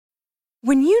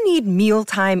When you need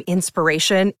mealtime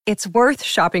inspiration, it's worth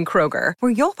shopping Kroger,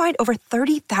 where you'll find over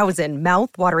 30,000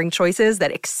 mouth-watering choices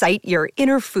that excite your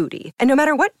inner foodie. And no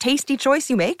matter what tasty choice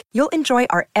you make, you'll enjoy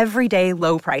our everyday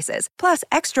low prices, plus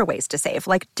extra ways to save,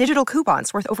 like digital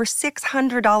coupons worth over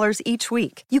 $600 each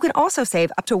week. You can also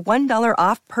save up to $1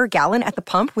 off per gallon at the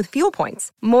pump with fuel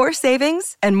points. More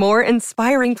savings and more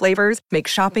inspiring flavors make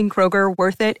shopping Kroger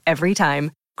worth it every time.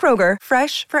 Kroger,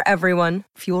 fresh for everyone.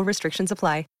 Fuel restrictions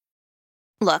apply.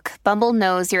 Look, Bumble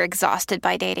knows you're exhausted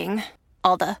by dating.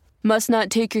 All the, must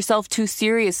not take yourself too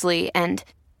seriously, and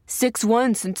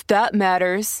 6'1" since that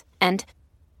matters, and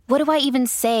what do I even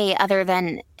say other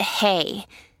than, hey?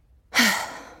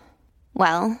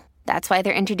 Well, that's why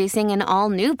they're introducing an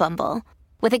all-new Bumble,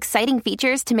 with exciting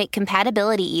features to make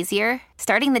compatibility easier,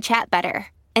 starting the chat better,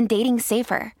 and dating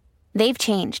safer. They've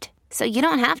changed, so you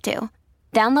don't have to.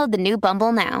 Download the new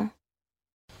Bumble now.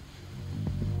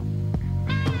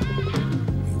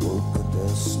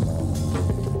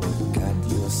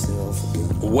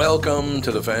 Welcome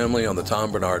to the family on the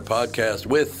Tom Bernard Podcast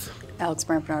with Alex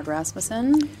Brandt Bernard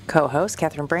Rasmussen, co-host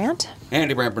Catherine Brandt,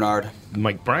 Andy Brandt Bernard,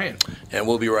 Mike Bryant. And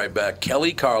we'll be right back.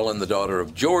 Kelly Carlin, the daughter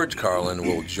of George Carlin,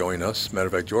 will join us. Matter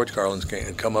of fact, George Carlin's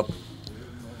come up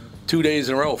 2 days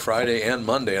in a row, Friday and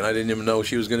Monday, and I didn't even know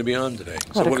she was going to be on today.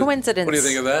 What a coincidence. What do you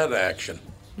think of that action?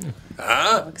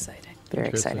 Huh? So exciting. Very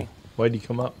exciting. Why'd he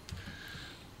come up?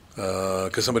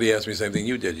 Because somebody asked me the same thing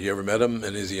you did. You ever met him,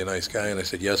 and is he a nice guy? And I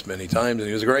said yes many times, and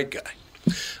he was a great guy.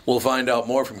 We'll find out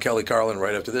more from Kelly Carlin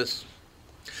right after this.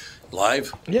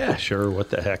 Live? Yeah, sure. What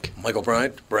the heck? Michael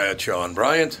Bryant, Bradshaw and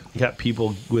Bryant. You got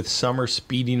people with summer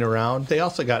speeding around. They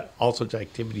also got all sorts of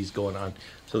activities going on,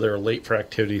 so they're late for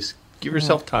activities. Give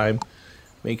yourself time.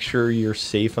 Make sure you're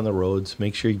safe on the roads.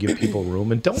 Make sure you give people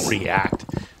room, and don't react.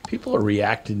 People are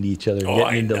reacting to each other,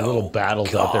 getting into little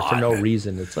battles out there for no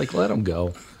reason. It's like, let them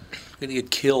go. Going to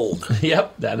get killed.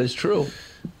 Yep, that is true.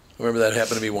 Remember that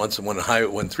happened to me once when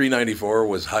 394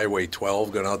 was Highway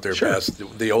 12 going out there past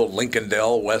the old Lincoln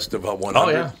Dell west of 100. Oh,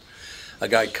 yeah. A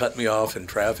guy cut me off in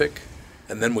traffic,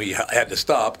 and then we had to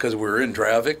stop because we were in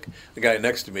traffic. The guy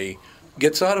next to me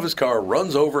gets out of his car,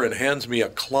 runs over, and hands me a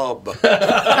club.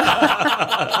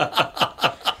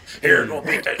 Here, go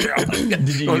beat the shit.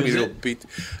 Did you use it?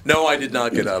 No, I did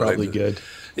not get out of it. Probably good.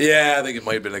 Yeah, I think it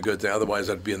might have been a good thing. Otherwise,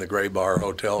 I'd be in the Gray Bar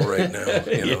Hotel right now.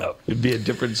 Yeah, it'd be a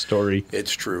different story.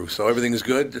 It's true. So everything's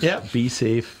good? Yeah, be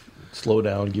safe, slow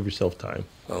down, give yourself time.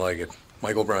 I like it.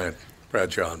 Michael Bryant,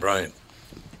 Bradshaw and Bryant.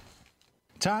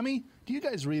 Tommy, do you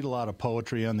guys read a lot of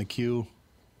poetry on the queue?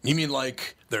 You mean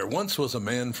like, there once was a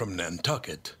man from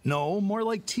Nantucket? No, more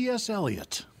like T.S.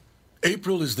 Eliot.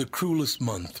 April is the cruelest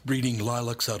month, breeding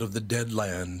lilacs out of the dead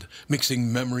land,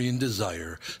 mixing memory and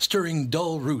desire, stirring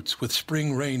dull roots with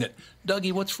spring rain.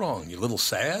 Dougie, what's wrong? You a little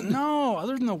sad? No,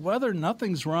 other than the weather,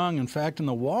 nothing's wrong. In fact, in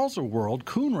the Walser world,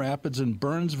 Coon Rapids and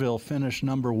Burnsville finished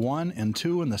number 1 and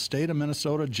 2 in the state of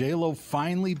Minnesota. J-Lo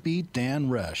finally beat Dan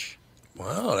Resch.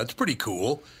 Wow, that's pretty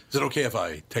cool. Is it okay if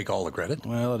I take all the credit?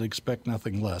 Well, I'd expect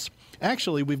nothing less.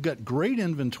 Actually, we've got great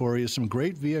inventory of some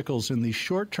great vehicles, and these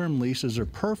short-term leases are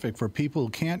perfect for people who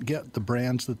can't get the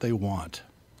brands that they want.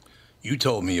 You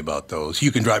told me about those.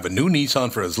 You can drive a new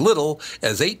Nissan for as little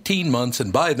as 18 months,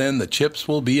 and by then the chips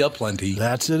will be aplenty.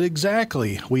 That's it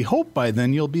exactly. We hope by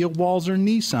then you'll be a Walser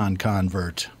Nissan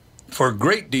convert. For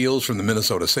great deals from the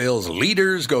Minnesota sales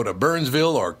leaders, go to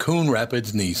Burnsville or Coon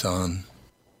Rapids Nissan.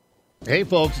 Hey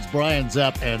folks, it's Brian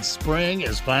Zepp, and spring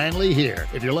is finally here.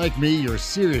 If you're like me, you're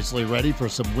seriously ready for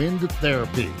some wind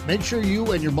therapy. Make sure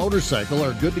you and your motorcycle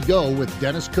are good to go with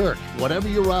Dennis Kirk. Whatever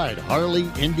you ride, Harley,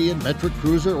 Indian, Metric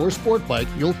Cruiser, or Sport Bike,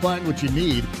 you'll find what you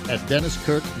need at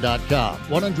DennisKirk.com.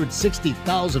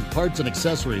 160,000 parts and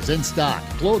accessories in stock,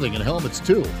 clothing and helmets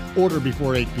too. Order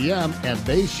before 8 p.m. and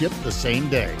they ship the same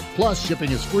day. Plus,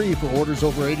 shipping is free for orders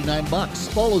over $89.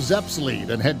 Follow Zepp's lead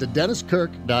and head to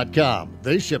DennisKirk.com.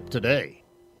 They ship today. Have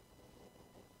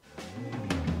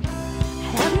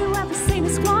you ever seen a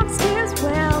squawk's tears?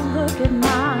 Well, look at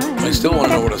mine. I still want to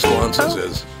know what a squonsis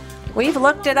is. We've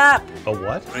looked it up. A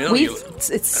what?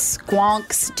 It's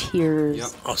Squonk's Tears. Yep.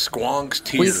 A Squonk's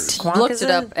We've Tears. looked it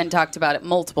up and talked about it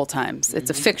multiple times. It's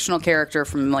a fictional character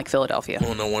from like Philadelphia.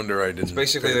 Oh, no wonder I didn't. It's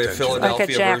basically pay the attention.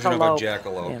 Philadelphia version of a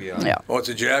jackalope. jackalope. Yeah. Oh, it's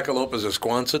a jackalope as a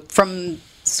squonset? From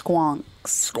Squonks.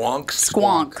 Squonk?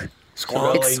 Squonk.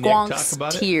 Squonk. It's Nick talk Squonk's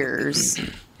about it? Tears.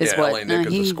 Is Yeah, what L.A. Nick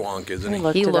is he, a squonk, isn't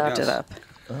he? he looked it up.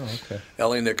 Oh, okay.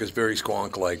 L.A. Nick is very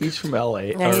squonk-like. He's from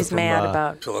L.A. Yeah, or he's from, mad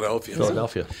about Philadelphia.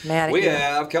 Philadelphia. mad at We you.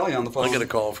 have Kelly on the phone. I got a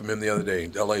call from him the other day.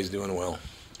 L.A.'s doing well.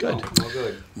 Good. Oh,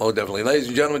 good. Mo, definitely. Ladies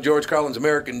and gentlemen, George Carlin's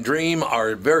American Dream,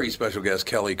 our very special guest,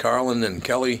 Kelly Carlin. And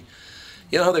Kelly,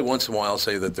 You know how they once in a while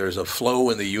say that there's a flow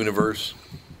in the universe?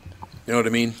 You know what I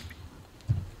mean?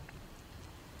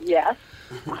 Yes,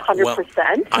 100%.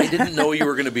 Well, I didn't know you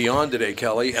were going to be on today,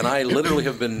 Kelly, and I literally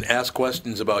have been asked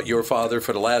questions about your father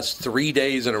for the last 3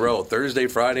 days in a row, Thursday,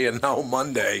 Friday, and now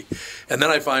Monday. And then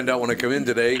I find out when I come in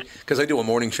today, because I do a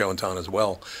morning show in town as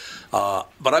well.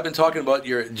 But I've been talking about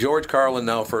your George Carlin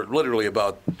now for literally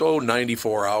about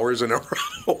 94 hours in a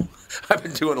row. I've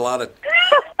been doing a lot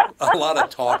of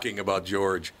talking about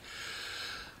George.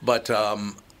 But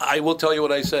I will tell you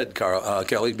what I said,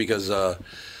 Kelly, because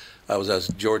I was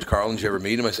asked, George Carlin, did you ever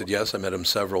meet him? I said, yes, I met him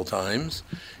several times.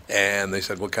 And they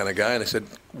said, what kind of guy? And I said,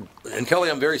 and Kelly,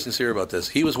 I'm very sincere about this.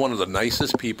 He was one of the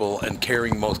nicest people and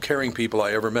most caring people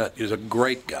I ever met. He was a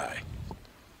great guy.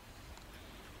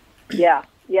 Yeah.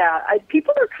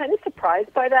 People are kind of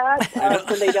surprised by that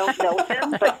when they don't know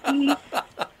him. But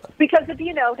because of,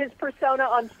 his persona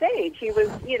on stage, he was,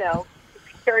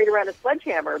 carried around a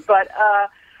sledgehammer. But,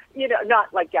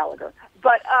 not like Gallagher.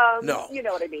 But, no. You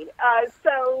know what I mean.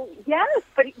 So, yes,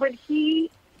 but when he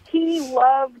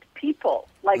loved people.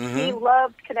 Like, he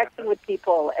loved connecting with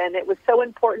people. And it was so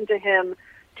important to him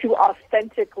to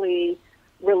authentically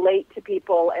relate to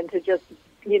people and to just,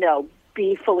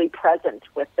 be fully present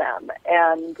with them.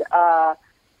 And,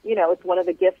 it's one of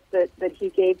the gifts that he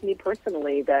gave me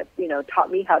personally that,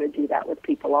 taught me how to do that with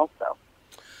people also.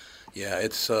 Yeah,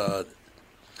 it's...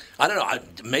 I don't know.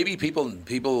 Maybe people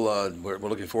were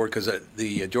looking forward because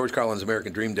the George Carlin's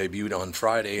American Dream debuted on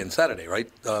Friday and Saturday, right?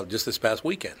 Just this past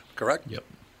weekend, correct? Yep.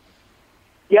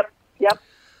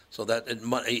 So that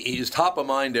he's top of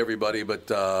mind, everybody.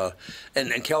 But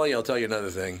and Kelly, I'll tell you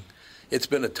another thing. It's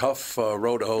been a tough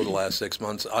road to hoe the last 6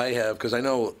 months. I have, because I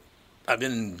know I've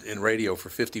been in radio for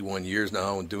 51 years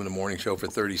now and doing a morning show for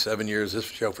 37 years, this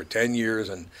show for 10 years,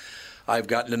 and I've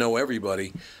gotten to know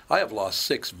everybody. I have lost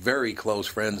 6 very close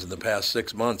friends in the past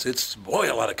 6 months. A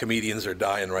lot of comedians are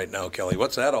dying right now, Kelly.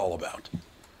 What's that all about?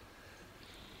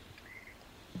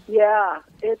 Yeah,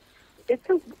 it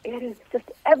is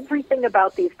just everything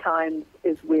about these times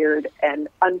is weird and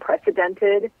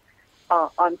unprecedented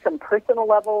on some personal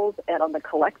levels and on the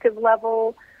collective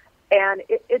level. And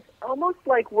it's almost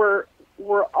like we're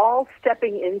all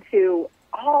stepping into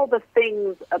all the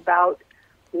things about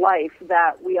life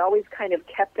that we always kind of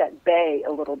kept at bay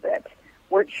a little bit.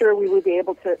 Weren't sure we would be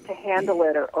able to handle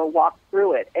it or walk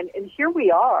through it. And here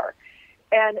we are.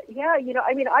 And yeah,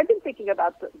 I've been thinking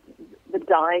about the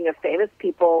dying of famous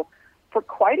people for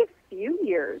quite a few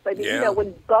years. I mean,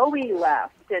 when Bowie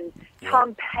left and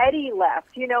Tom Petty left,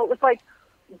 it was like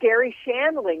Gary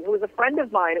Shandling, who was a friend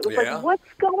of mine. It was like,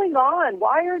 what's going on?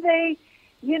 Why are they,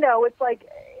 it's like,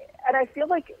 and I feel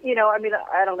like,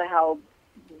 I don't know how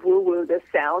woo-woo this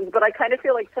sounds, but I kind of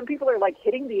feel like some people are like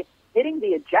hitting the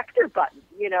ejector button,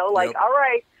 all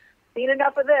right, seen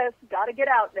enough of this, got to get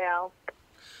out now.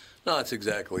 No, that's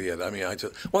exactly it. I mean,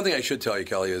 one thing I should tell you,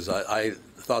 Kelly, is I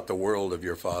thought the world of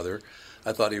your father.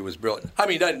 I thought he was brilliant. I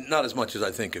mean, not as much as I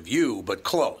think of you, but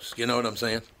close. You know what I'm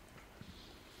saying?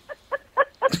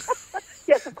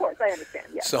 Yes, of course, I understand.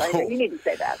 Yes, so, you need to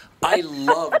say that. I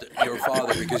loved your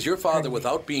father because your father,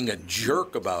 without being a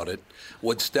jerk about it,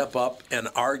 would step up and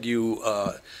argue.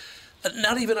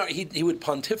 Not even he would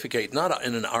pontificate, not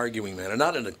in an arguing manner,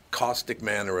 not in a caustic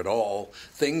manner at all.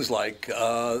 Things like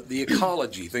the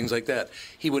ecology, things like that.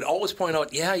 He would always point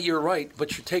out, yeah, you're right,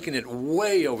 but you're taking it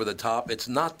way over the top. It's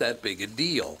not that big a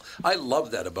deal. I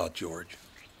love that about George.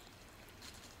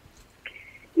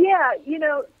 Yeah,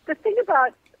 the thing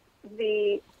about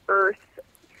the Earth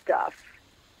stuff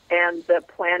and the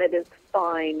planet is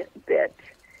fine bit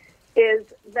is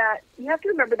that you have to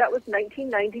remember that was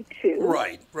 1992.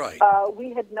 Right.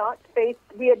 We had not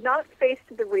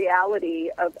faced the reality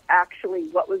of actually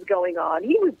what was going on.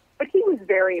 He was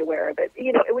very aware of it.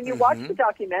 When you watch the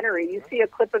documentary, you see a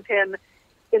clip of him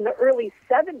in the early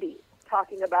 70s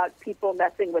talking about people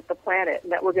messing with the planet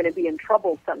and that we're going to be in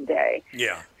trouble someday.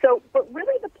 Yeah. So, but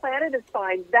really the planet is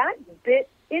fine. That bit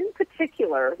in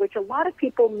particular, which a lot of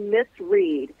people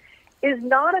misread, is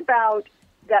not about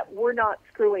that we're not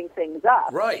screwing things up.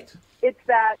 Right. It's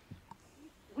that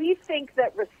we think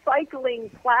that recycling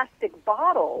plastic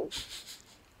bottles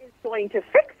is going to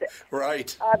fix it.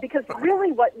 Right. Because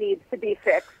really what needs to be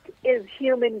fixed is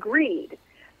human greed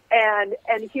and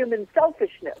human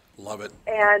selfishness. Love it.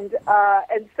 And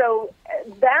so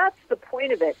that's the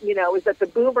point of it, is that the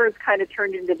boomers kind of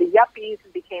turned into the yuppies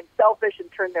and became selfish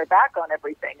and turned their back on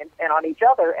everything and on each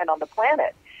other and on the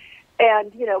planet.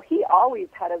 And, he always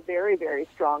had a very, very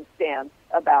strong stance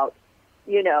about,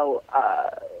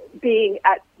 being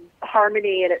at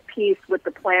harmony and at peace with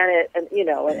the planet and,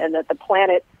 and that the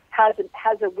planet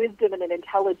has a wisdom and an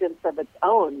intelligence of its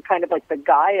own, kind of like the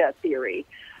Gaia theory.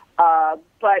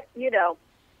 But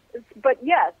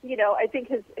yes, I think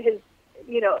his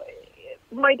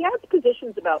my dad's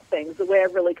positions about things, the way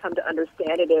I've really come to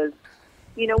understand it is,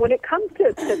 when it comes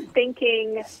to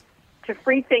thinking, to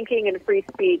free thinking and free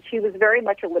speech, he was very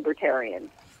much a libertarian.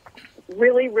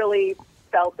 Really, really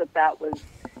felt that was,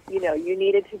 you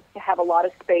needed to have a lot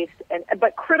of space,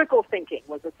 but critical thinking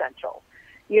was essential.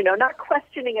 Not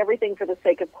questioning everything for the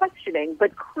sake of questioning,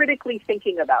 but critically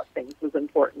thinking about things was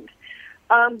important.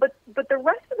 But the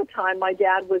rest of the time, my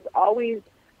dad was always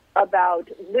about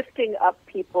lifting up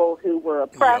people who were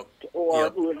oppressed or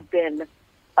who have been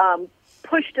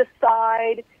pushed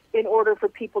aside in order for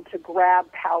people to grab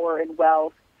power and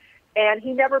wealth. And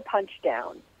he never punched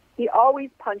down. He always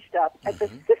punched up at the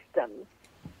systems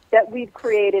that we've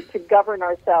created to govern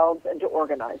ourselves and to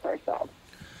organize ourselves.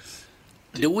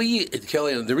 Kelly,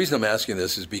 the reason I'm asking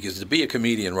this is because to be a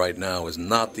comedian right now is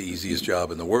not the easiest job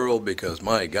in the world because,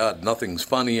 my God, nothing's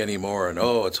funny anymore, and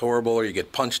it's horrible, or you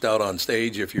get punched out on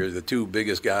stage if you're the two of the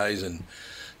biggest guys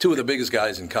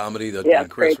in comedy, and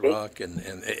Chris Rock, and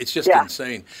it's just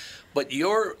insane. But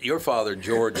your father,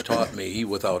 George, taught me,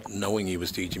 without knowing he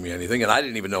was teaching me anything, and I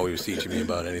didn't even know he was teaching me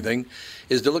about anything,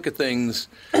 is to look at things,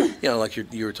 like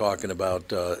you were talking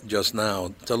about just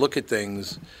now, to look at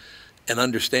things and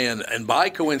understand. And by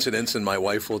coincidence, and my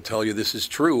wife will tell you this is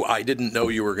true, I didn't know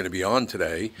you were going to be on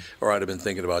today, or I'd have been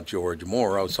thinking about George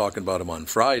more. I was talking about him on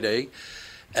Friday,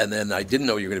 and then I didn't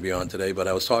know you were going to be on today, but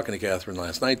I was talking to Catherine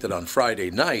last night that on Friday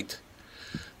night,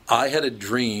 I had a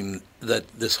dream that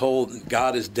this whole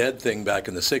God is dead thing back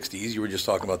in the 60s, you were just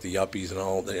talking about the yuppies and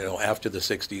all, after the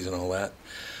 60s and all that.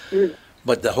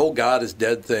 But the whole God is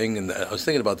dead thing, and I was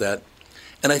thinking about that.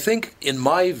 And I think in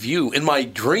my view, in my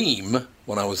dream,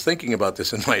 when I was thinking about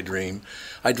this in my dream,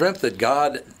 I dreamt that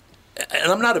God,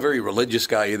 and I'm not a very religious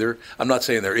guy either. I'm not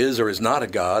saying there is or is not a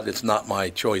God. It's not my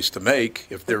choice to make.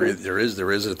 If there is, there is.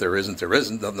 If there isn't, there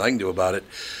isn't. Nothing I can do about it.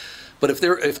 But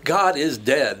if God is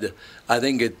dead, I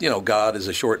think God is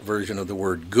a short version of the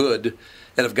word good.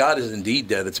 And if God is indeed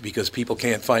dead, it's because people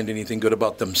can't find anything good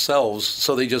about themselves,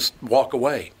 so they just walk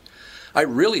away. I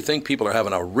really think people are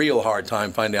having a real hard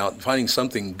time finding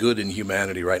something good in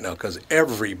humanity right now because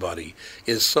everybody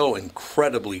is so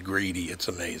incredibly greedy. It's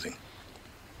amazing.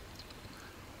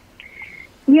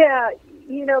 Yeah,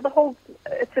 the whole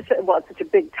it's such a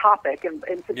big topic and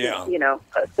such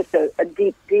such a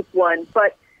deep one.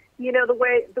 But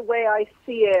the way I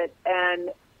see it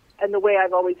and the way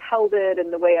I've always held it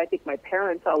and the way I think my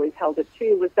parents always held it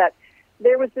too was that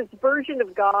there was this version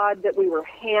of God that we were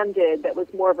handed that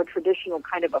was more of a traditional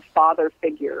kind of a father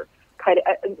figure, kind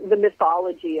of the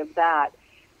mythology of that.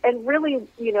 And really,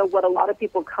 what a lot of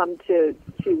people come to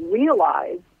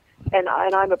realize, and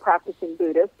I'm a practicing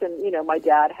Buddhist, and, my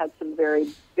dad had some very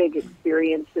big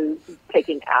experiences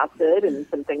taking acid and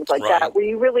some things like that, where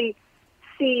you really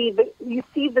see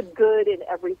the good in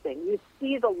everything. You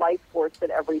see the life force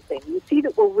in everything. You see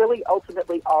that we're really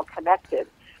ultimately all connected.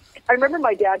 I remember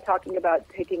my dad talking about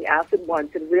taking acid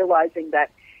once and realizing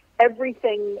that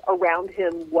everything around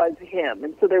him was him,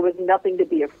 and so there was nothing to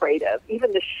be afraid of.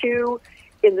 Even the shoe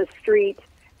in the street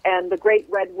and the great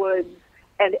redwoods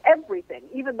and everything,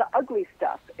 even the ugly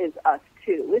stuff is us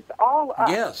too. It's all us.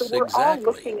 Yes, so we're all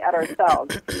looking at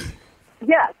ourselves.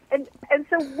 Yes, and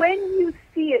so when you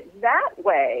see it that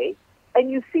way, and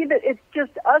you see that it's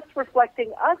just us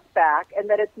reflecting us back and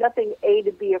that it's nothing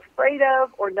to be afraid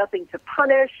of or nothing to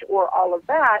punish or all of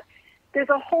that, there's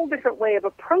a whole different way of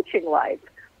approaching life.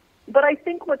 But I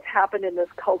think what's happened in this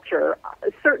culture,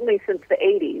 certainly since the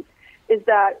 80s, is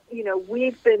that,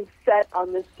 we've been set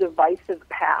on this divisive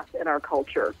path in our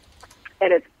culture.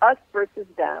 And it's us versus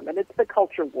them, and it's the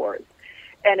culture wars.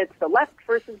 And it's the left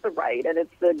versus the right, and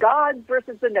it's the gods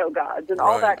versus the no-gods, and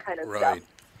all that kind of stuff.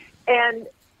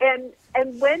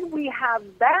 And when we have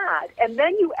that, and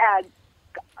then you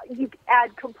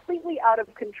add completely out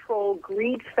of control,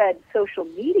 greed-fed social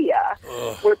media,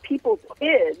 where people's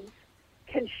kids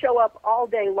can show up all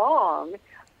day long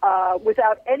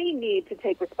without any need to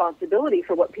take responsibility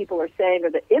for what people are saying or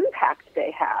the impact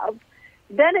they have,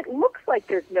 then it looks like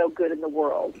there's no good in the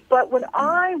world. But when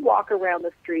I walk around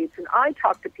the streets and I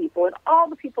talk to people, and all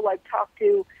the people I've talked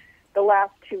to the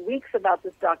last 2 weeks about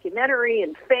this documentary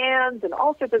and fans and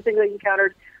all sorts of things I've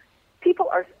encountered, people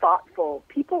are thoughtful.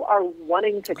 People are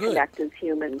wanting to connect as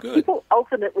humans. People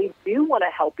ultimately do want to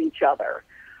help each other.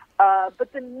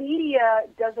 But the media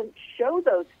doesn't show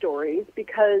those stories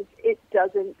because it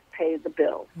doesn't pay the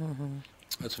bill.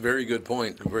 That's a very good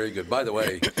point. Very good. By the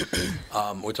way,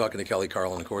 we're talking to Kelly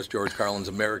Carlin, of course. George Carlin's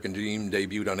American Dream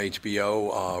debuted on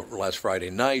HBO last Friday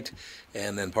night,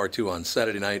 and then part 2 on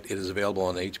Saturday night. It is available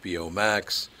on HBO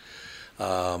Max.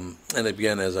 And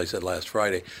again, as I said last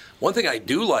Friday, one thing I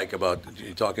do like about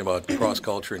you talking about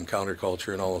cross-culture and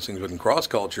counterculture and all those things, but in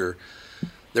cross-culture,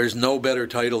 there's no better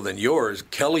title than yours,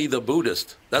 Kelly the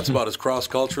Buddhist. That's about as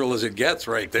cross-cultural as it gets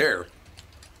right there.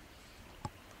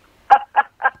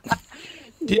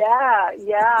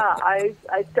 Yeah. I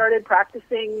started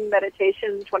practicing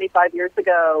meditation 25 years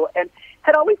ago and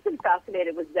had always been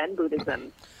fascinated with Zen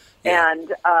Buddhism. Yeah.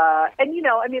 And you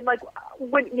know, I mean, like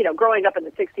when, you know, growing up in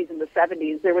the 60s and the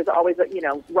 70s, there was always,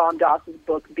 Ram Dass's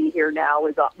book, Be Here Now,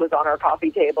 was on our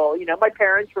coffee table. You know, my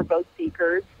parents were both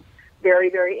seekers, very,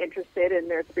 very interested in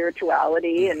their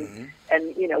spirituality and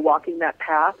walking that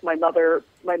path. My mother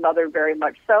very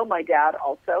much so. My dad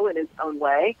also in his own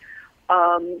way.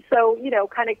 So,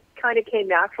 kind of came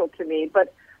natural to me.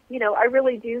 But, I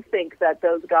really do think that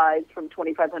those guys from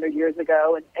 2,500 years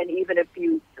ago, and even if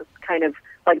you just kind of,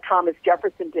 like Thomas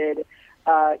Jefferson did,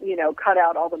 cut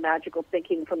out all the magical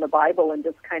thinking from the Bible and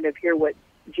just kind of hear what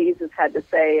Jesus had to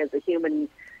say as a human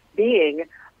being,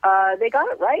 they got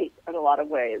it right in a lot of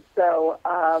ways. So,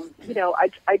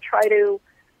 I try to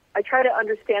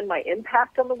understand my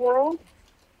impact on the world,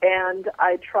 and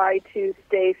I try to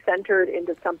stay centered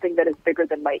into something that is bigger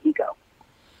than my ego.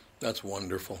 That's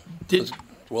wonderful. That's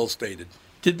well stated.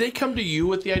 Did they come to you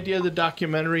with the idea of the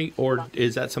documentary, or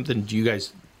is that something you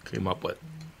guys came up with?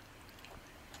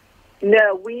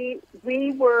 No, we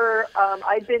were.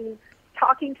 I'd been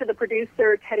talking to the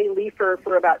producer Teddy Leifer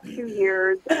for about 2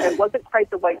 years, and it wasn't quite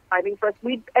the right timing for us.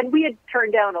 We had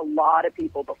turned down a lot of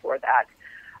people before that.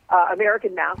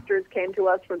 American Masters came to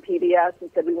us from PBS and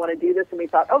said, we want to do this. And we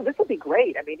thought, oh, this will be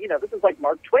great. I mean, this is like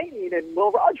Mark Twain and Will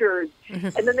Rogers.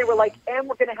 And then they were like, and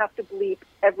we're going to have to bleep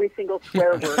every single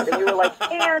swear word. And we were like,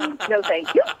 and no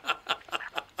thank you.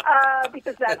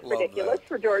 Because that's ridiculous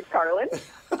for George Carlin.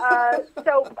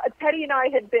 So Teddy and I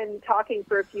had been talking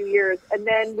for a few years, and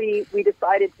then we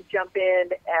decided to jump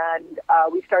in, and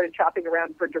we started shopping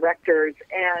around for directors.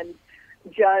 And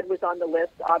Judd was on the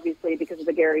list, obviously, because of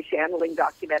the Gary Shandling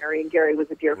documentary, and Gary was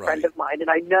a dear friend of mine.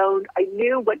 And I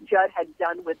knew what Judd had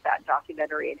done with that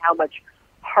documentary and how much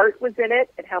heart was in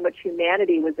it and how much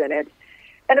humanity was in it.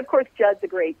 And, of course, Judd's a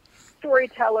great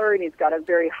storyteller, and he's got a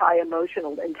very high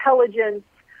emotional intelligence.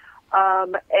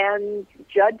 And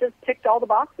Judd just ticked all the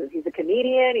boxes. He's a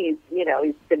comedian.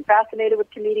 He's been fascinated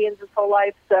with comedians his whole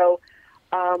life. So,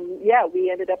 we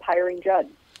ended up hiring Judd.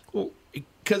 Well,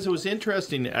 because it was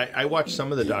interesting. I watched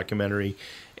some of the documentary,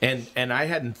 and I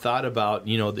hadn't thought about,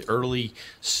 the early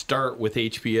start with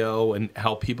HBO and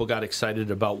how people got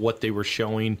excited about what they were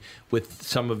showing with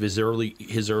some of his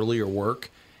earlier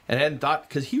work. And I hadn't thought,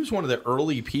 because he was one of the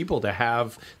early people to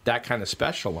have that kind of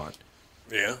special on.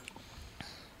 Yeah.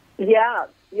 Yeah.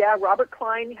 Robert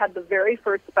Klein had the very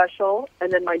first special,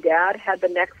 and then my dad had the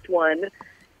next one,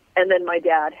 and then my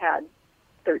dad had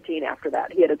 13 after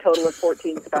that. He had a total of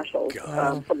 14 specials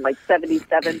from like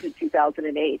 77 to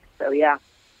 2008. So, yeah.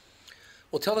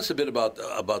 Well, tell us a bit about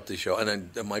the show. And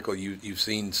then, Michael, you've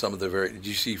seen some of the did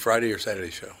you see Friday or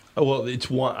Saturday show? Oh, well, it's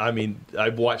one. I mean,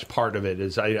 I've watched part of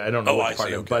it. I don't know what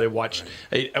part of it, but I watched.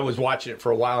 Right. I was watching it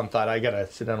for a while and thought I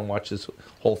gotta sit down and watch this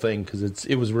whole thing because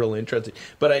it was really interesting.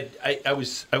 But I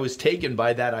was taken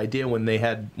by that idea when they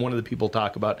had one of the people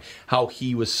talk about how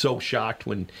he was so shocked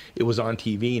when it was on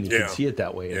TV and he could see it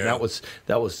that way, and that was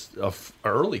a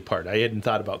early part. I hadn't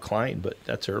thought about Klein, but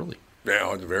that's early.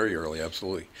 Yeah, it's very early,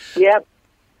 absolutely. Yep.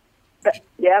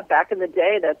 Yeah, back in the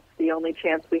day, that's the only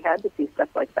chance we had to see stuff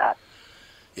like that.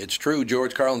 It's true.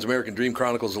 George Carlin's American Dream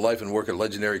chronicles the life and work of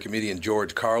legendary comedian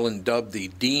George Carlin, dubbed the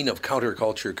Dean of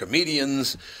Counterculture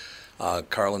Comedians.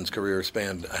 Carlin's career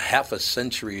spanned half a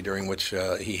century, during which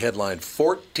he headlined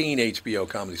 14 HBO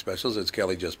comedy specials, as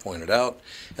Kelly just pointed out,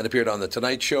 and appeared on The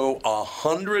Tonight Show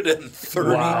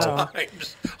 130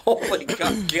 times. Holy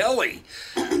God, Kelly!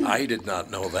 I did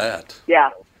not know that. Yeah.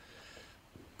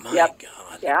 My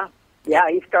God. Yeah,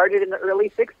 he started in the early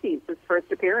 60s, his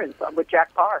first appearance with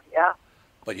Jack Paar, yeah.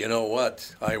 But you know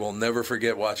what? I will never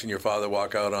forget watching your father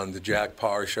walk out on the Jack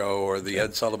Paar show or the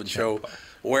Ed Sullivan show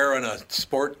wearing a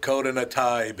sport coat and a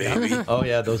tie, baby. Oh,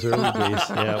 yeah, those early days.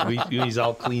 Yeah, he's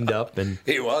all cleaned up. And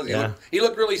he was. He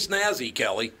looked really snazzy,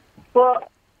 Kelly. Well,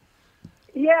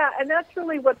 yeah, and that's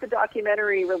really what the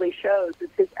documentary really shows, is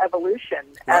his evolution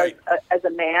as a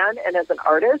man and as an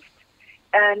artist.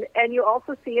 And you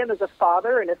also see him as a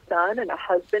father and a son and a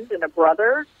husband and a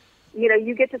brother.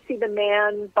 you get to see the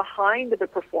man behind the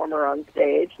performer on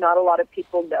stage. Not a lot of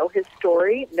people know his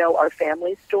story, know our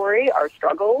family's story, our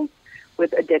struggles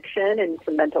with addiction and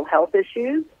some mental health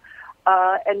issues,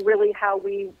 and really how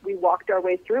we walked our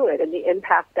way through it and the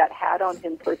impact that had on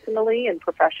him personally and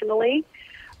professionally.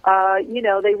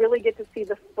 They really get to see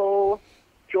the full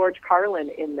George Carlin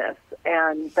in this,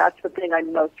 and that's the thing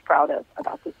I'm most proud of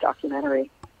about this documentary.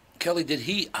 Kelly, did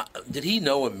he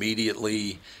know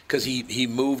immediately, because he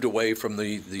moved away from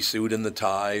the suit and the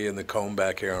tie and the comb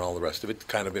back hair and all the rest of it, to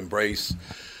kind of embrace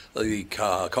the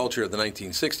culture of the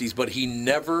 1960s, but he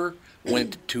never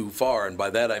went too far, and by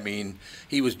that I mean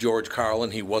he was George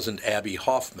Carlin, he wasn't Abby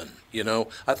Hoffman,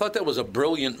 I thought that was a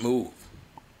brilliant move.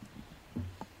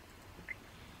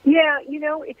 Yeah,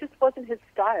 it just wasn't his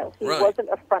style. He wasn't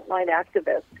a frontline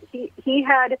activist. He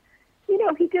had...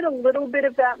 he did a little bit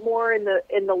of that more in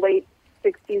the late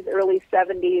 60s, early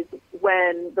 70s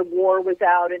when the war was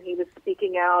out and he was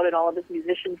speaking out and all of his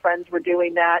musician friends were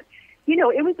doing that.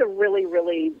 It was a really,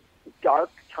 really dark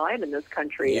time in this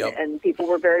country, and people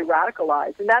were very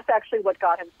radicalized. And that's actually what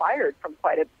got him fired from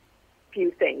quite a few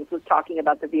things, was talking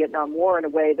about the Vietnam War in a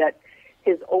way that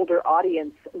his older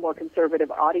audience, more conservative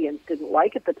audience, didn't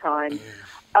like at the time.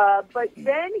 But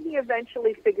then he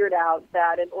eventually figured out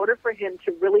that in order for him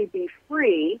to really be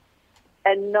free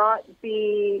and not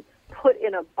be put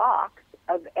in a box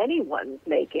of anyone's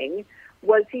making,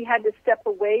 was he had to step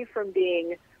away from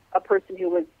being a person who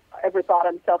was ever thought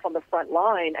himself on the front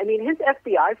line. I mean, his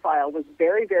FBI file was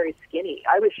very, very skinny.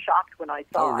 I was shocked when I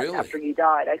saw it after he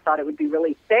died. I thought it would be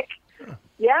really thick.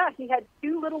 Yeah, he had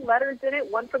 2 little letters in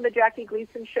it, one from the Jackie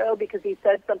Gleason show because he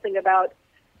said something about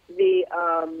the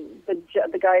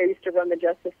guy who used to run the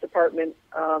Justice Department,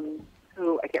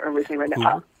 who I can't remember his name right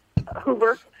now,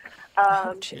 Hoover.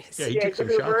 Yeah, he took some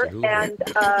shots at Hoover. And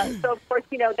so, of course,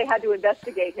 they had to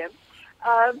investigate him.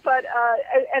 But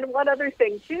one other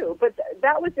thing, too. But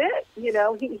that was it.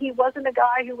 He wasn't a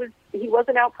guy he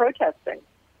wasn't out protesting.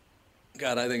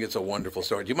 God, I think it's a wonderful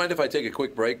story. Do you mind if I take a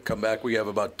quick break, come back? We have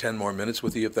about 10 more minutes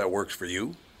with you, if that works for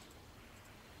you.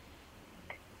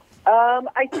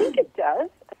 I think it does.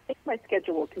 I think my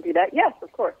schedule can do that. Yes,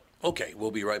 of course. Okay, we'll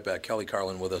be right back. Kelly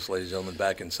Carlin with us, ladies and gentlemen,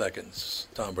 back in seconds.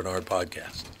 Tom Bernard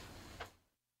Podcast.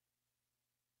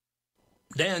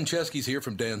 Dan Chesky's here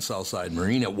from Dan's Southside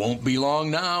Marine. It won't be long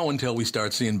now until we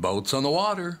start seeing boats on the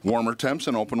water. Warmer temps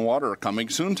and open water are coming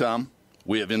soon, Tom.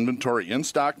 We have inventory in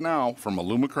stock now from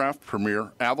Alumacraft,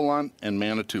 Premier, Avalon, and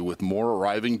Manitou, with more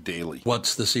arriving daily.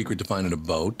 What's the secret to finding a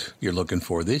boat you're looking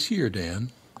for this year,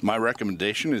 Dan? My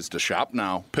recommendation is to shop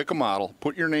now, pick a model,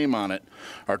 put your name on it.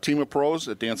 Our team of pros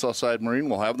at Dan Southside Marine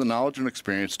will have the knowledge and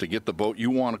experience to get the boat you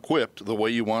want equipped the way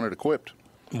you want it equipped.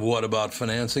 What about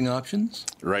financing options?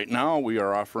 Right now, we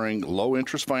are offering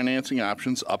low-interest financing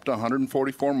options up to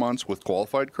 144 months with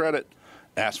qualified credit.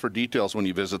 Ask for details when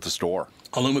you visit the store.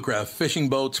 Alumacraft fishing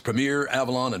boats, Premier,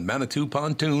 Avalon, and Manitou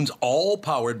pontoons, all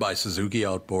powered by Suzuki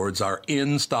Outboards, are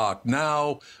in stock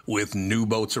now with new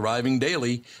boats arriving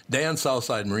daily. Dan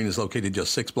Southside Marine is located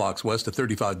just 6 blocks west of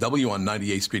 35W on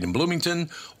 98th Street in Bloomington,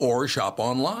 or shop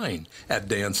online at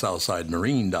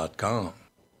dansouthsidemarine.com.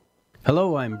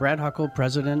 Hello, I'm Brad Huckle,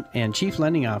 President and Chief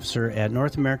Lending Officer at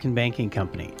North American Banking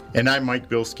Company. And I'm Mike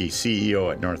Bilski,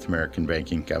 CEO at North American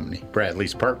Banking Company,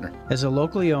 Bradley's partner. As a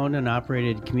locally owned and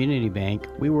operated community bank,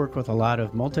 we work with a lot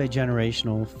of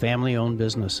multi-generational, family-owned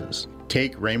businesses.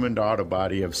 Take Raymond Auto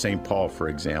Body of St. Paul, for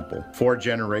example. 4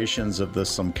 generations of the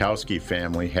Slomkowski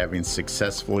family having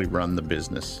successfully run the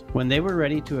business. When they were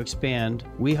ready to expand,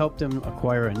 we helped them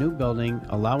acquire a new building,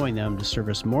 allowing them to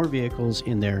service more vehicles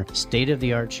in their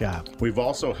state-of-the-art shop. We've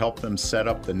also helped them set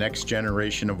up the next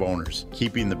generation of owners,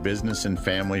 keeping the business and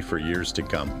family for years to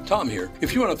come. Tom here.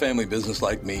 If you run a family business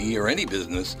like me or any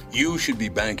business, you should be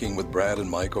banking with Brad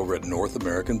and Mike over at North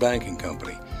American Banking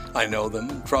Company. I know them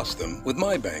and trust them with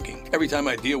my banking. Every time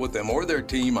I deal with them or their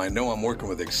team, I know I'm working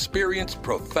with experienced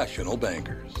professional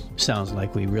bankers. Sounds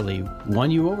like we really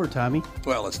won you over, Tommy.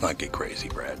 Well, let's not get crazy,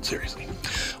 Brad. Seriously.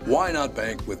 Why not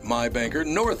bank with my banker,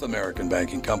 North American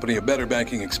Banking Company, a better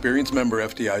banking experience, member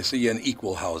FDIC, and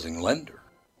equal housing lender?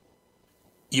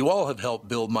 You all have helped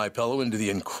build MyPillow into the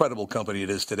incredible company it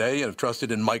is today and have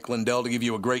trusted in Mike Lindell to give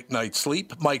you a great night's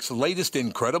sleep. Mike's latest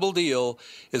incredible deal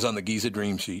is on the Giza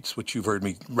Dream Sheets, which you've heard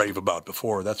me rave about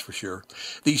before, that's for sure.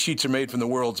 These sheets are made from the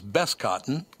world's best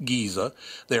cotton, Giza.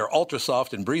 They are ultra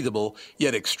soft and breathable,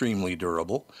 yet extremely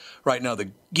durable. Right now,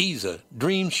 the Giza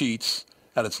Dream Sheets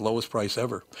at its lowest price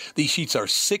ever. These sheets are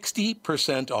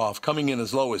 60% off, coming in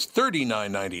as low as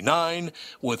 $39.99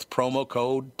 with promo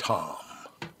code TOM.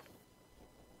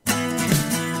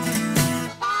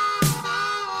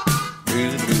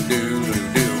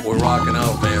 We're rocking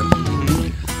out, man.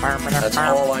 That's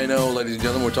All I Know, ladies and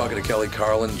gentlemen. We're talking to Kelly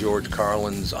Carlin, George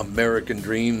Carlin's American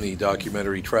Dream. The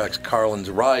documentary tracks Carlin's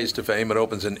rise to fame. It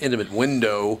opens an intimate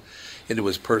window into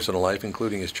his personal life,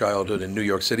 including his childhood in New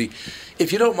York City.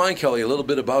 If you don't mind, Kelly, a little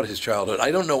bit about his childhood.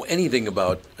 I don't know anything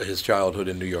about his childhood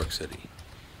in New York City.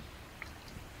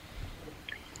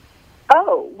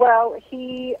 Oh, well,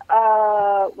 he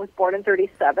was born in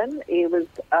 1937. He was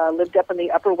lived up on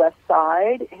the Upper West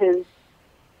Side.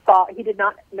 He did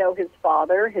not know his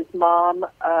father. His mom,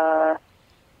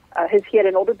 he had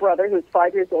an older brother who was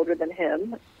 5 years older than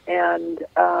him, and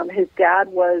his dad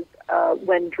was,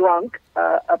 when drunk,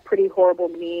 a pretty horrible,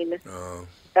 mean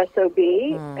SOB.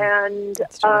 And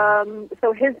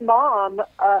so his mom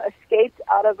escaped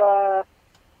out of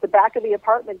the back of the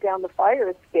apartment down the fire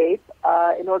escape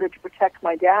in order to protect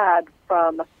my dad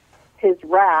from his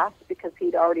wrath, because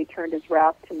he'd already turned his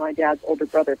wrath to my dad's older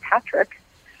brother, Patrick.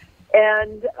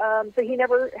 And so he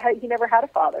never had a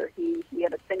father. He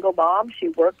had a single mom. She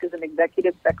worked as an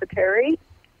executive secretary,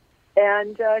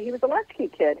 and he was a latchkey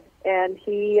kid. And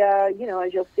he, as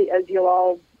you'll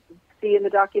all see in the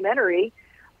documentary,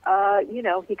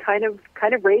 he kind of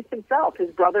raised himself. His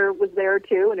brother was there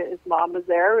too, and his mom was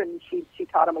there, and she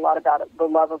taught him a lot about the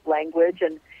love of language.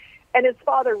 And his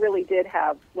father really did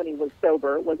have, when he was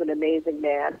sober, was an amazing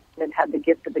man and had the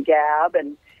gift of the gab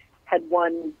and had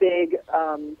won big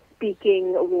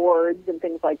speaking awards and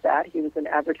things like that. He was an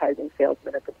advertising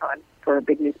salesman at the time for a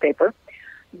big newspaper.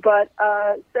 But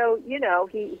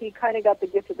he kind of got the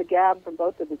gift of the gab from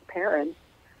both of his parents,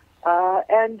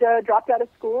 and dropped out of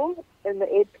school in the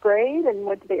 8th grade and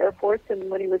went to the Air Force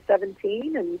when he was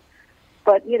 17.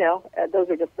 But those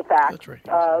are just the facts. That's right.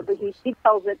 But he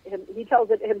tells it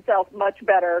himself much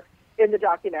better in the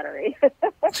documentary.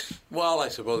 Well, I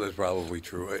suppose that's probably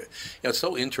true. It's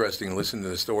so interesting to listen to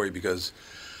the story, because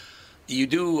you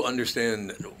do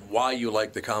understand why you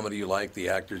like the comedy you like, the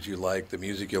actors you like, the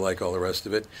music you like, all the rest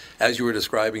of it. As you were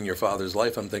describing your father's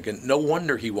life, I'm thinking, no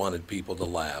wonder he wanted people to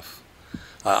laugh.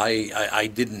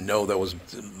 I didn't know that was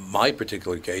my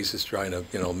particular case, is trying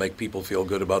to make people feel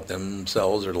good about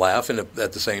themselves or laughing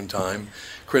at the same time,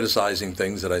 criticizing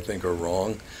things that I think are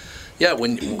wrong. Yeah,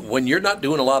 when you're not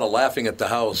doing a lot of laughing at the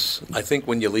house, I think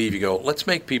when you leave, you go, let's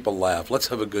make people laugh. Let's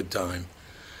have a good time.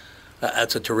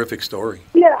 That's a terrific story.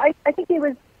 Yeah, I think he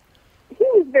was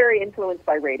very influenced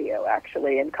by radio,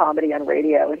 actually, and comedy on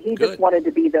radio, and he just wanted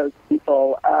to be those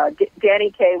people. Danny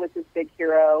Kaye was his big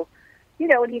hero,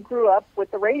 and he grew up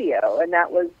with the radio, and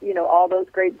that was, all those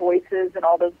great voices and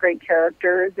all those great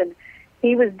characters, and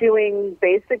he was doing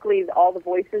basically all the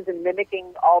voices and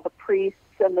mimicking all the priests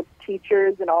and the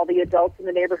teachers and all the adults in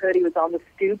the neighborhood. He was on the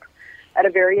stoop at a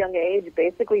very young age,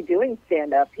 basically doing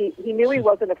stand-up. He knew he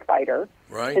wasn't a fighter.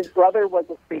 Right. His brother was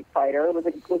a street fighter, was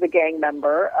a gang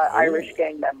member, Irish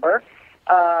gang member.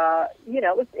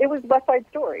 It was West Side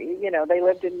Story. They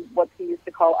lived in what he used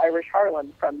to call Irish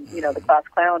Harlem from, the Class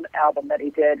Clown album that he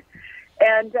did.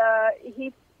 And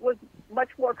he was much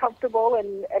more comfortable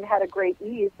and had a great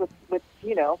ease with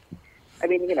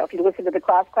if you listen to the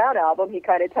Class Clown album, he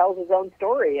kind of tells his own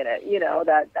story in it,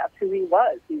 that's who he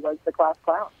was. He was the Class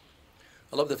Clown.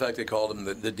 I love the fact they called him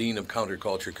the dean of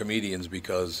counterculture comedians,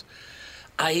 because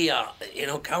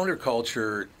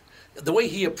counterculture, the way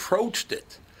he approached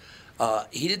it,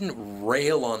 he didn't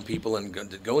rail on people and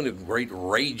go into great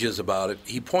rages about it.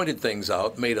 He pointed things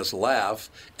out, made us laugh,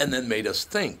 and then made us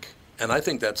think. And I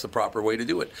think that's the proper way to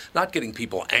do it. Not getting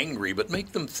people angry, but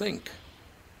make them think.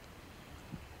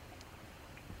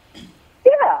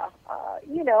 Yeah.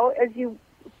 As you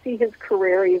see his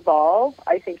career evolve,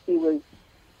 I think he was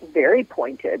very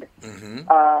pointed in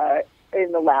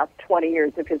the last 20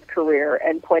 years of his career,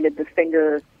 and pointed the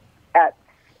finger at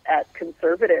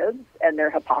conservatives and their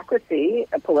hypocrisy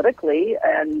politically,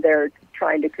 and they're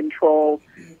trying to control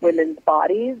women's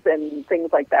bodies and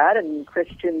things like that, and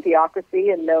Christian theocracy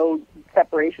and no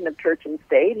separation of church and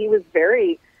state. He was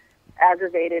very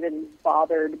aggravated and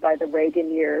bothered by the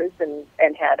Reagan years, and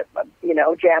had,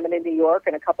 Jammin' in New York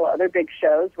and a couple of other big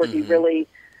shows where he really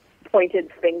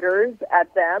pointed fingers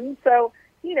at them. So,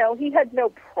 he had no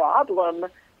problem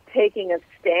taking a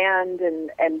stand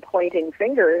and pointing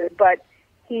fingers, but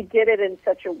he did it in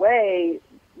such a way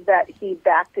that he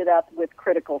backed it up with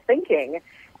critical thinking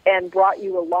and brought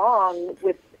you along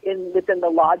within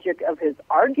the logic of his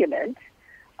argument,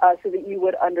 so that you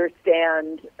would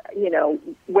understand,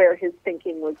 where his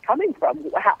thinking was coming from,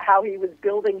 how he was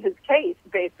building his case,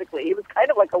 basically. He was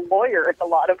kind of like a lawyer in a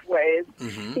lot of ways.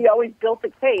 He always built a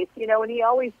case, and he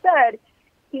always said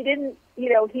he didn't,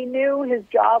 he knew his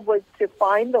job was to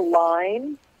find the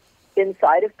line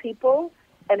inside of people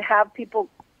and have people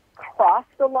cross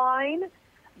the line,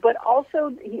 but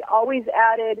also he always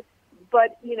added,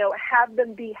 but, have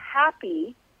them be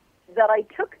happy that I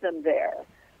took them there.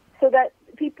 So that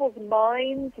people's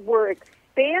minds were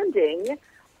expanding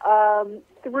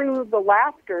through the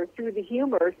laughter, through the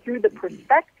humor, through the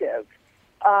perspective,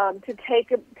 to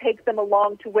take them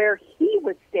along to where he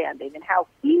was standing and how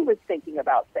he was thinking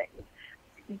about things.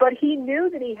 But he knew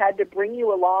that he had to bring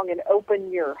you along and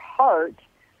open your heart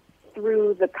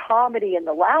through the comedy and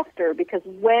the laughter, because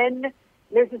when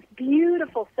there's this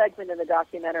beautiful segment in the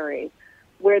documentary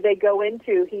where they go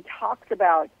into, he talks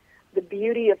about the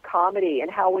beauty of comedy and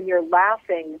how when you're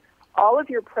laughing, all of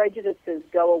your prejudices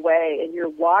go away and you're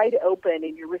wide open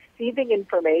and you're receiving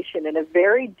information in a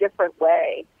very different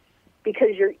way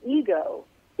because your ego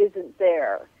isn't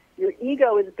there. Your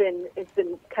ego has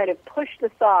been kind of pushed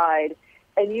aside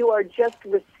and you are just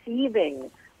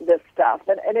receiving this stuff.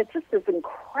 And it's just this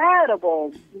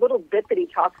incredible little bit that he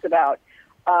talks about,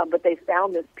 but they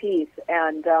found this piece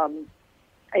and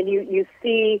you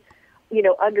see,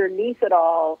 underneath it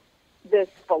all, this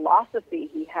philosophy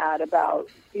he had about,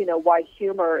 why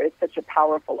humor is such a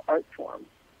powerful art form.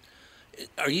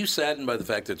 Are you saddened by the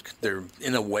fact that they're,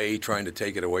 in a way, trying to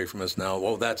take it away from us now?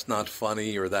 Well, that's not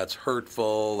funny, or that's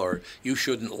hurtful, or you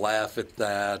shouldn't laugh at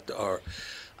that, or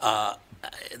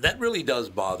that really does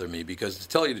bother me, because to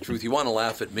tell you the truth, you want to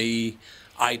laugh at me,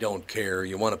 I don't care.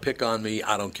 You want to pick on me,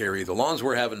 I don't care either. As long as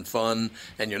we're having fun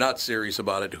and you're not serious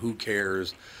about it, who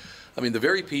cares? I mean, the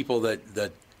very people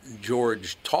that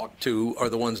George talked to are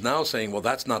the ones now saying, well,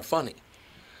 that's not funny.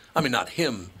 I mean, not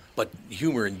him, but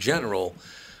humor in general.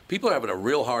 People are having a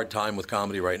real hard time with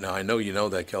comedy right now. I know you know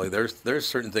that, Kelly. There's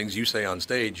certain things you say on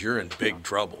stage, you're in big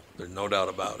trouble. There's no doubt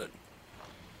about it.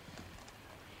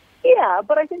 Yeah,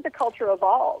 but I think the culture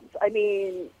evolves. I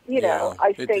mean,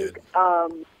 I think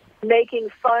making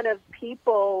fun of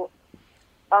people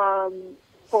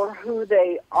for who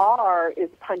they are is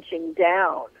punching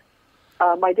down.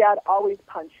 My dad always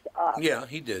punched up. Yeah,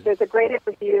 he did. There's a great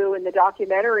interview in the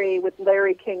documentary with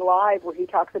Larry King Live where he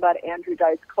talks about Andrew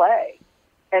Dice Clay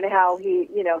and how he,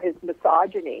 his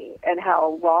misogyny and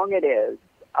how wrong it is.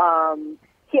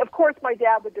 Of course, my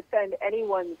dad would defend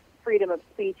anyone's freedom of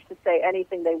speech to say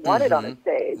anything they wanted on a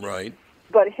stage. Right.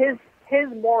 But his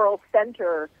moral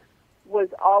center was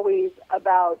always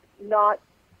about not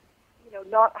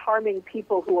harming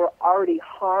people who are already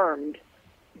harmed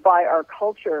by our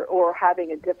culture or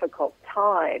having a difficult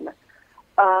time.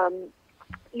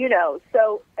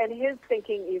 And his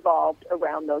thinking evolved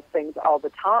around those things all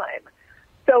the time.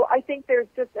 So I think there's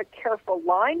just a careful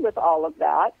line with all of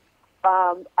that.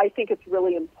 I think it's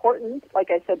really important. Like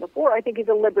I said before, I think he's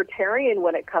a libertarian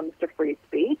when it comes to free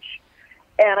speech.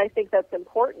 And I think that's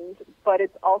important, but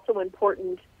it's also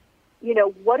important,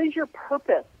 what is your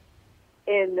purpose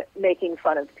in making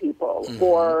fun of people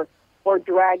or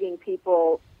dragging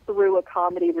people through a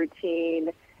comedy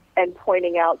routine and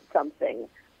pointing out something?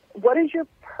 What is your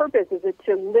purpose? Is it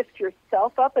to lift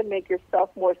yourself up and make yourself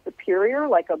more superior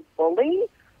like a bully?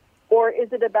 Or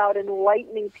is it about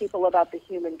enlightening people about the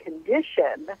human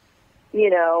condition?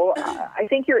 I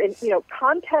think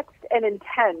context and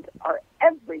intent are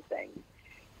everything.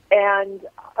 And,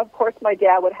 of course, my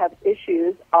dad would have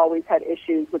issues, always had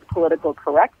issues with political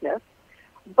correctness.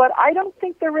 But I don't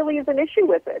think there really is an issue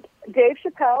with it. Dave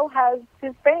Chappelle has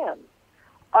his fans.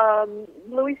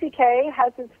 Louis C.K.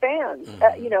 has his fans.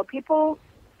 People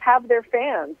have their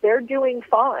fans. They're doing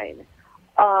fine.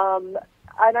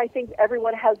 And I think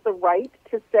everyone has the right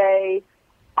to say,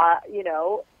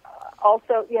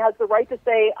 also he has the right to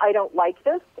say, I don't like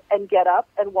this, and get up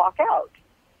and walk out.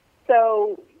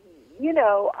 So,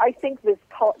 I think this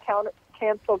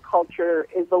cancel culture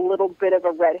is a little bit of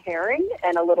a red herring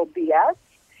and a little BS.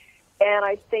 And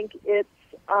I think it's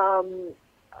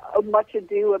much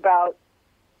ado about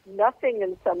nothing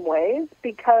in some ways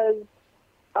because,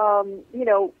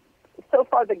 so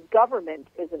far the government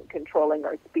isn't controlling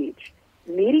our speech.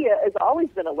 Media has always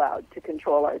been allowed to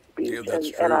control our speech. Yeah,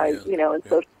 that's true, and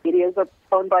social medias are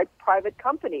owned by private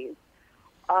companies.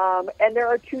 And there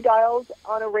are two dials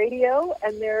on a radio,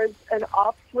 and there's an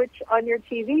off switch on your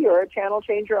TV or a channel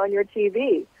changer on your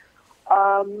TV.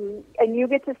 And you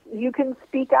can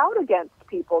speak out against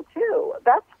people too.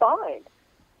 That's fine.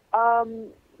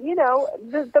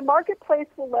 The marketplace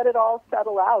will let it all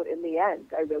settle out in the end,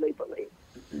 I really believe.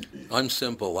 I'm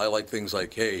simple. I like things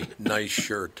like, hey, nice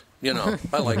shirt. I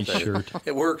like Nice that. shirt.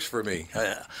 It works for me.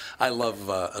 I love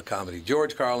a comedy.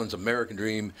 George Carlin's American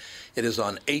Dream. It is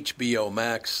on HBO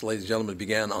Max. Ladies and gentlemen, it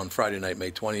began on Friday night,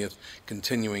 May 20th,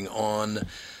 continuing on.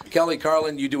 Kelly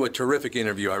Carlin, you do a terrific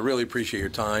interview. I really appreciate your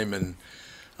time, and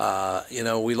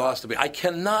We lost I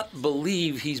cannot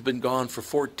believe he's been gone for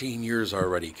 14 years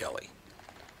already, Kelly.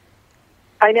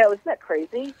 I know. Isn't that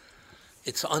crazy?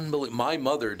 It's unbelievable. My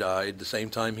mother died the same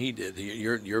time he did.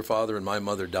 Your father and my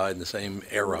mother died in the same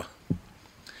era,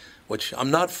 which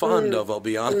I'm not fond of, I'll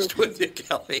be honest with you,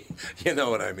 Kelly. You know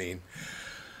what I mean.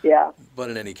 Yeah. But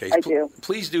in any case, I do.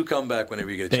 Please do come back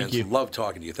whenever you get a Thank chance. you. Love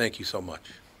talking to you. Thank you so much.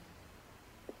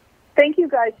 Thank you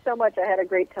guys so much. I had a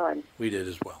great time. We did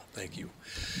as well. Thank you.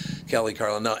 Kelly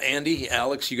Carlin. Now, Andy,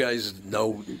 Alex, you guys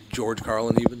know George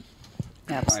Carlin even?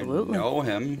 Absolutely. I know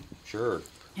him, sure.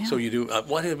 Yeah. So you do.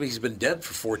 What if he's been dead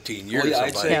for 14 years? Well, yeah,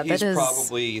 I'd say he's that is-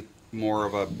 probably more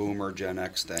of a boomer Gen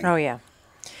X thing. Oh, yeah.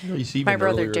 He's even My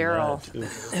brother earlier than Daryl, that,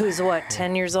 too. who's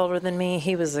 10 years older than me,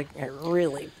 he was a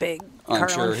really big I'm Carlin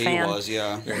sure he fan. was,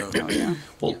 yeah.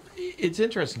 Well, it's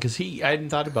interesting because I hadn't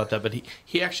thought about that, but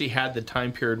he actually had the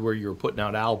time period where you were putting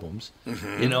out albums,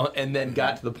 and then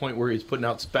got to the point where he was putting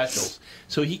out specials.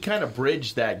 So he kind of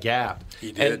bridged that gap.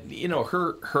 He did. And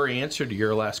her answer to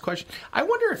your last question, I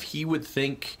wonder if he would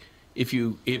think, if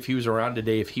he was around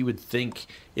today, if he would think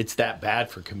it's that bad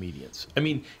for comedians. I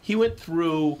mean, he went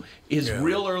through his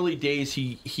real early days.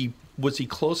 Was he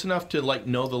close enough to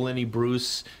know the Lenny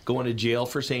Bruce going to jail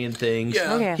for saying things?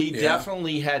 Yeah. Oh, yeah. He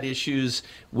definitely had issues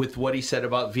with what he said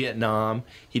about Vietnam.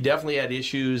 He definitely had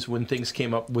issues when things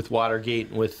came up with Watergate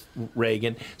and with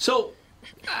Reagan. So,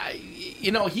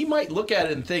 he might look at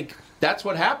it and think, that's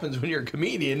what happens when you're a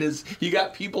comedian, is you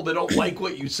got people that don't like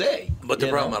what you say. But the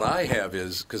problem that I have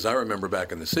is, because I remember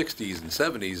back in the 60s and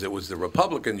 70s, it was the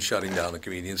Republicans shutting down the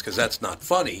comedians because that's not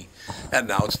funny. And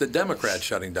now it's the Democrats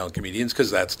shutting down comedians because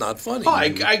that's not funny. Oh, I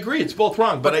agree. It's both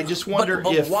wrong. But I just wonder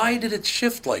but if... why did it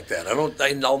shift like that?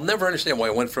 I'll never understand why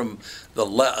it went from the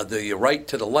right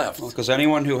to the left. Because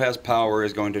anyone who has power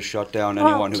is going to shut down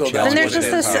anyone who And challenges there's just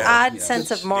their this power. odd Yes.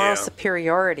 sense of moral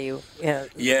superiority.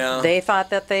 Yeah. They thought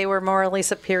that they were morally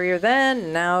superior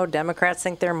then. Now Democrats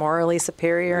think they're morally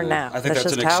superior now. I think that's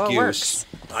just an how excuse. it works.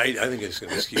 I think it's an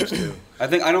excuse, too. I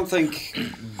don't think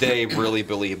they really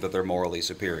believe that they're morally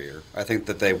superior. I think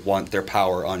that they want their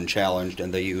power unchallenged,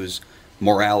 and they use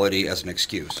morality as an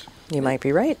excuse. You might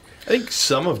be right. I think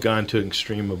some have gone to an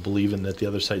extreme of believing that the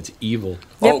other side's evil.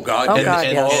 Yep. Oh, God. Oh, And, God,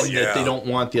 and yes. that they don't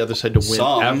want the other side to win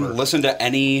Some ever. listen to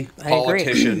any I agree.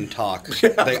 politician talk.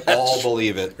 They all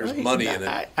believe it. There's money in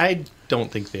it. I don't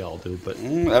think they all do, but...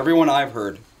 Everyone I've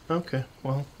heard. Okay,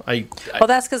 well, Well,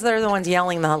 that's because they're the ones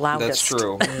yelling the loudest. That's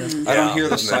true. I don't hear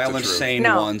the silent, sane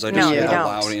No, ones. I no, just you hear the don't.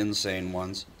 loud, insane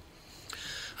ones.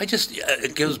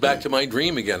 It goes back to my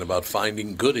dream again about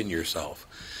finding good in yourself.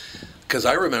 Because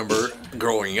I remember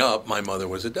growing up, my mother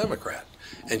was a Democrat.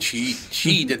 And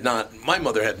she did not, my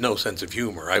mother had no sense of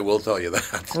humor, I will tell you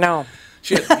that. No.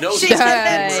 She had no sense of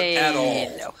humor at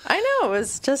all. I know, it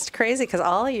was just crazy because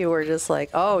all of you were just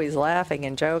like, "Oh, he's laughing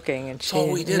and joking," and she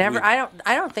all we did. never. I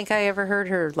don't think I ever heard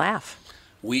her laugh.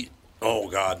 Oh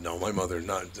God, no! My mother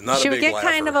not She a would big get laugher.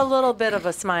 kind of a little bit of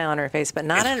a smile on her face, but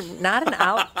not an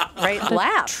outright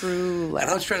laugh. True laugh. And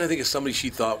I was trying to think of somebody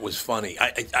she thought was funny.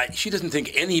 She doesn't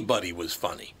think anybody was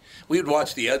funny. We would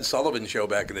watch the Ed Sullivan Show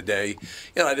back in the day.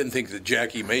 I didn't think that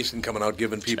Jackie Mason coming out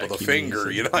giving people the finger.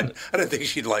 I didn't think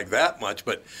she'd like that much.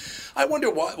 But I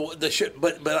wonder why the shit.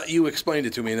 But you explained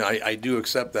it to me, and I do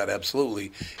accept that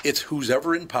absolutely. It's who's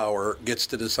ever in power gets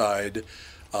to decide.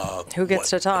 Who gets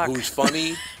to talk? Who's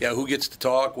funny? Who gets to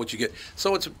talk? What you get?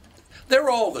 So they're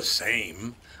all the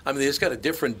same. I mean, they just got a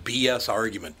different BS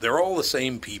argument. They're all the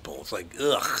same people. It's like,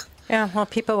 ugh. Yeah, well,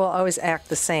 people will always act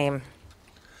the same,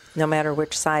 no matter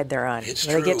which side they're on. It's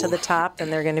when they get to true. the top, then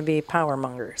they're going to be power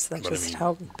mongers. That's just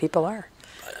how people are.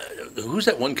 Who's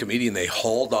that one comedian they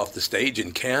hauled off the stage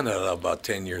in Canada about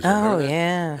 10 years ago? Oh, Remember that?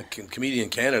 yeah. A comedian in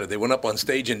Canada. They went up on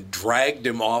stage and dragged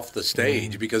him off the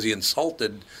stage because he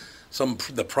insulted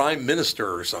the prime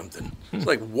minister or something. It's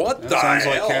like, what That the sounds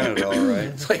hell? like Canada, all right.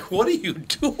 It's like, what are you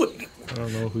doing? I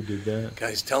don't know who did that.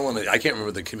 Guy's telling it. I can't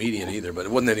remember the comedian either, but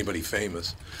it wasn't anybody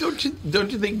famous. Don't you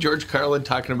think George Carlin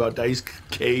talking about Dice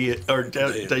Clay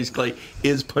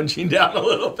is punching down a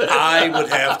little bit? I would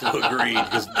have to agree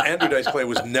because Andrew Dice Clay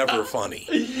was never funny.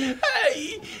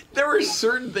 There were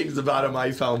certain things about him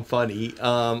I found funny.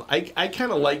 I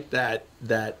kind of liked that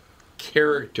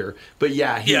character, but he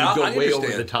would go I way understand.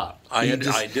 over the top. I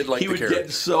did like he the would character.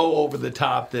 get so over the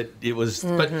top that it was.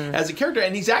 But as a character,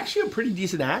 and he's actually a pretty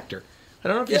decent actor. I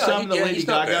don't know if you saw him in the Lady he's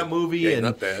not Gaga bad. movie Yeah, and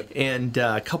not bad. and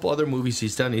a couple other movies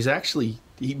he's done. He's actually,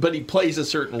 but he plays a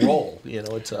certain role.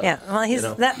 It's a, Well, he's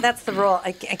that's the role.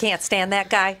 I can't stand that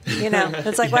guy.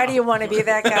 It's like, why do you want to be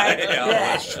that guy? Yeah,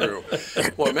 that's true.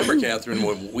 Well, remember, Catherine,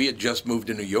 when we had just moved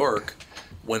to New York,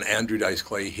 when Andrew Dice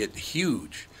Clay hit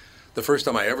huge, The first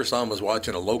time I ever saw him was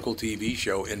watching a local TV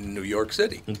show in New York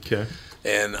City. Okay.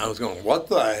 And I was going, what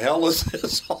the hell is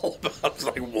this all about? I was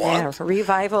like, what? Yeah,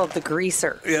 revival of the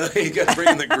Greaser. Yeah, you got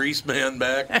bringing the Grease Man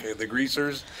back, the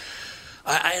Greasers.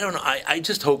 I don't know. I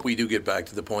just hope we do get back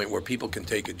to the point where people can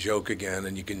take a joke again,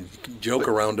 and you can joke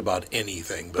around about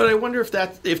anything. But I wonder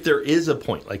if there is a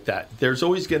point like that. There's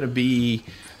always going to be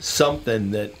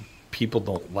something that people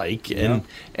don't like, and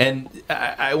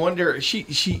I wonder. She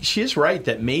is right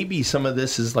that maybe some of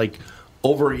this is like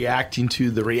overreacting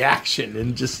to the reaction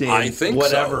and just saying I think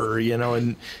whatever,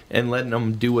 and letting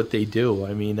them do what they do.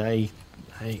 I mean, I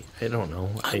don't know.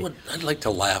 I'd like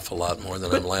to laugh a lot more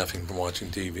than I'm laughing from watching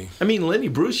TV. I mean, Lenny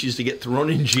Bruce used to get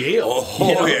thrown in jail.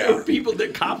 Oh, yeah.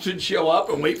 The cops would show up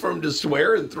and wait for him to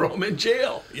swear and throw him in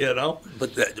jail,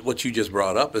 But what you just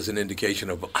brought up is an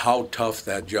indication of how tough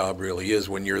that job really is.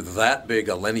 When you're that big,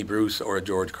 a Lenny Bruce or a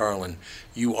George Carlin,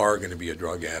 you are going to be a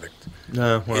drug addict.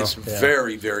 It's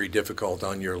very, very difficult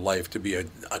on your life to be a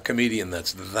comedian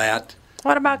that's that.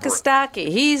 What about Kostaki?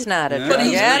 He's not a drug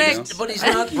addict. But he's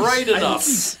not bright enough.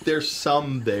 There's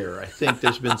some there. I think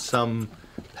there's been some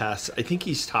past. I think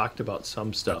he's talked about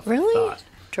some stuff. Really?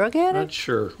 Drug addict? Not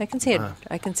sure. I can see it.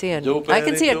 I can see it. Dope I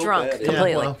can see a addict, drunk dope addict.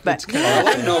 completely. Yeah, well, but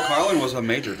No, Carlin was a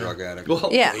major drug addict. Well,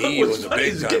 Yeah. He was a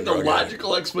big He's time getting the drug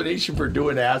logical explanation for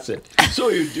doing acid. So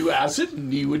he would do acid,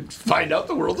 and he would find out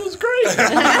the world was great.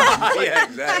 Yeah,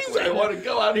 exactly. I want to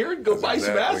go out here and go buy some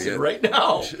exactly acid it. right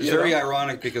now. It's very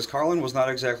ironic because Carlin was not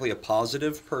exactly a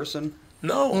positive person.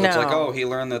 No. It's like, he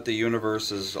learned that the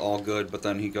universe is all good, but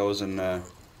then he goes and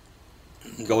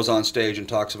goes on stage and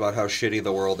talks about how shitty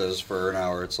the world is for an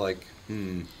hour. It's like,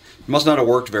 must not have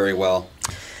worked very well.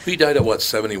 He died at,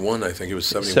 71? I think it was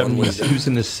 71. He was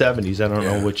in his 70s. I don't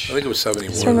know which. I think it was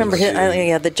 71. I just remember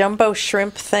the jumbo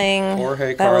shrimp thing.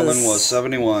 Jorge Carlin was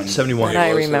 71. 71. What I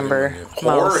remember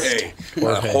most.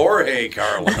 Jorge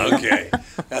Carlin. Okay.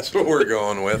 That's what we're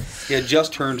going with. He had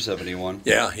just turned 71.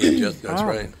 Yeah, that's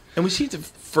right. And we see the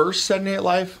first Saturday Night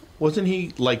Live. Wasn't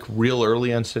he real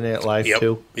early on Saturday Night Live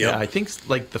too? Yep. Yeah, I think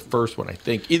the first one. I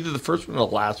think either the first one or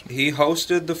the last one. He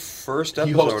hosted the first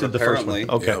episode. He hosted the apparently.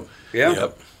 first one. Okay. Yeah.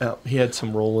 He had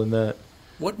some role in that.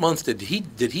 What month did he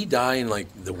die in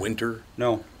the winter?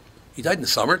 No. He died in the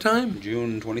summertime?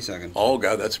 June 22nd. Oh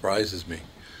God, that surprises me.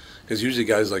 Because usually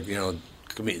guys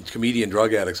comedian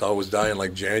drug addicts always die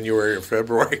in January or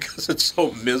February because it's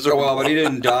so miserable. Well, but he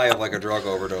didn't die of a drug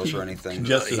overdose or anything.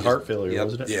 Congested heart failure,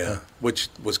 wasn't it? Yeah, which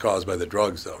was caused by the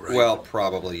drugs, though, right? Well,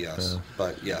 probably yes.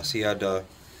 But yes, he had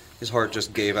his heart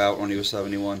just gave out when he was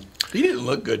 71. He didn't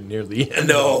look good near the end.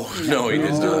 No, he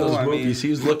didn't. Those movies, he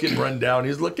was looking run down. He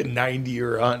was looking 90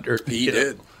 or 100. He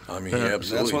did. I mean, he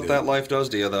absolutely That's what did. that life does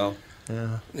to you, though.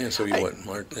 Yeah, so he went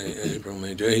March, April,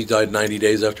 May, June. He died 90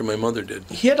 days after my mother did.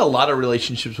 He had a lot of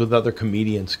relationships with other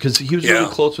comedians because he was really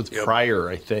close with Pryor,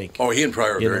 I think. Oh, he and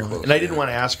Pryor are very close. And I didn't want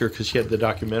to ask her because she had the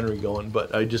documentary going,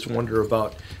 but I just wonder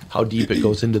about how deep it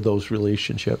goes into those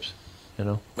relationships.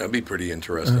 That'd be pretty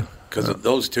interesting because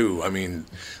those two. I mean,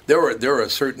 there were a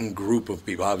certain group of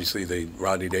people. Obviously, the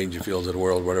Rodney Dangerfields of the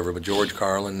world, whatever. But George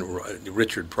Carlin,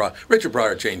 Richard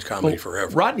Pryor changed comedy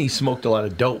forever. Rodney smoked a lot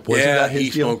of dope. Wasn't that his he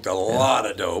deal? smoked a lot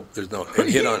of dope. There's no and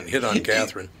hit on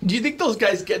Catherine. Do you think those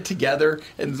guys get together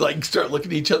and start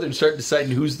looking at each other and start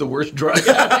deciding who's the worst drug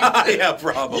addict? Yeah,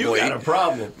 probably. You got a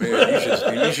problem.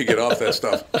 Man, you should get off that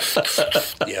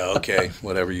stuff. Yeah, okay,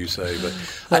 whatever you say.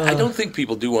 But I don't think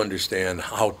people do understand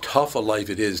how tough a life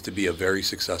it is to be a very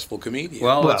successful comedian.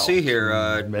 Well, let's see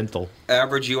here. Mental.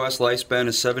 Average U.S. lifespan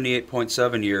is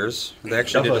 78.7 years. They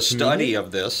actually did a study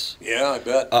of this. Yeah, I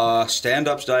bet.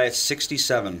 Stand-ups die at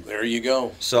 67. There you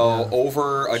go. So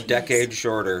over a decade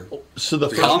shorter. So the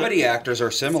comedy actors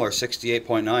are similar,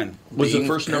 68.9. Was the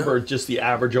first number just the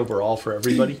average overall for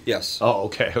everybody? Yes. Oh,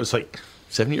 okay. I was like,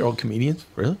 70-year-old comedians?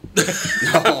 Really?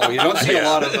 No, you don't see a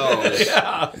lot of those.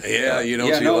 Yeah, you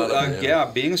don't see a lot of them.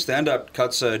 Yeah, being a stand-up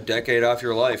cuts a decade off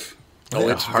your life. Oh,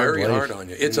 it's very hard on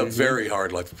you. It's a very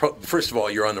hard life. First of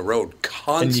all, you're on the road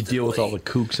constantly. And you deal with all the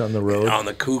kooks on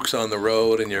the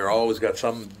road. And you're always got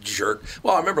some jerk.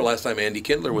 Well, I remember last time Andy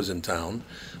Kindler was in town.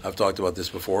 I've talked about this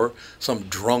before. Some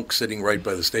drunk sitting right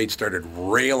by the stage started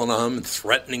railing on him and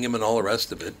threatening him and all the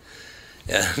rest of it.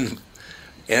 And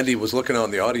Andy was looking out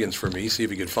in the audience for me, see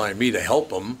if he could find me to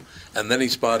help him. And then he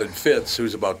spotted Fitz,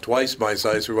 who's about twice my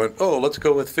size, who went, oh, let's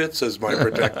go with Fitz as my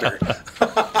protector.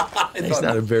 He's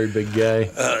not a very big guy.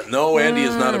 No, Andy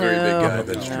is not a very big guy.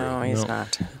 That's true. No, he's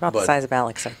not. About the size of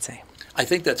Alex, I'd say. I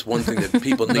think that's one thing that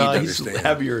people need to understand. He's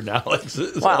heavier than Alex.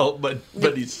 Well, but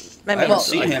he's... I haven't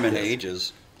seen him in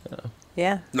ages.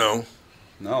 Yeah. No.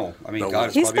 No, I mean, No, God,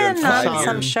 it's He's probably been been 5 on years.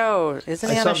 some show. Isn't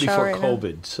I he on saw a him show before right now?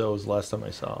 COVID, so it was the last time I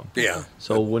saw him. Yeah.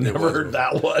 So whenever was-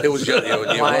 that was. It was just, it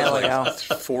was while like ago.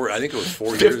 I think it was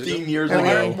 4 15 years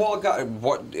ago. Well, God,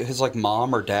 what his like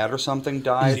mom or dad or something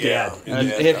died. Yeah. and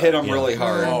Yeah. it hit him Yeah. really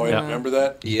hard. Oh, Yeah. remember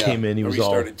that? He Yeah. came in, he was Remember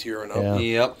all. started tearing up? Yeah.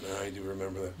 Yep. I do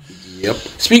remember that. Yep.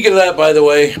 Speaking of that, by the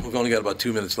way, we've only got about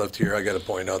 2 minutes left here. I got to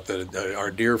point out that our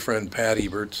dear friend Pat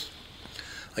Eberts,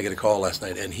 I got a call last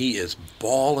night, and he is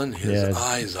bawling his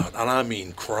eyes out, and I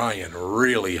mean crying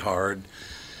really hard.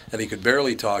 And he could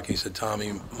barely talk. He said,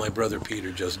 "Tommy, my brother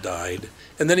Peter just died."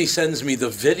 And then he sends me the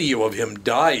video of him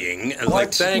dying. And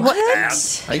like, thanks,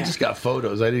 Pat. I just got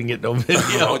photos. I didn't get no video.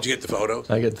 Oh, did you get the photos?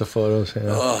 I get the photos, yeah.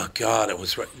 Oh, God, it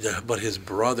was right. But his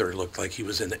brother looked like he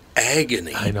was in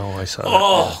agony. I know, I saw that.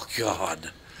 Oh,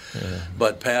 God.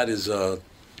 But Pat is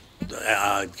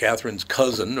Catherine's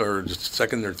cousin, or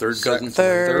second or third cousin?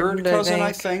 Third cousin,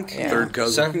 I think. Yeah. Third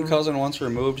cousin. Second cousin once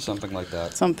removed, something like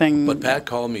that. Something. But Pat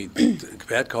called me.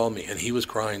 Pat called me, and he was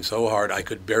crying so hard I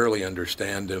could barely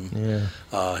understand him.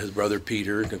 Yeah. His brother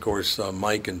Peter, and of course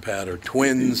Mike and Pat are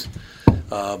twins.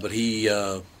 But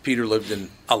Peter lived in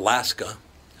Alaska.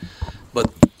 But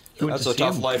He went That's to a see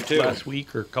tough him life, too. Last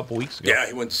week or a couple weeks ago. yeah,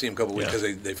 he went to see him a couple weeks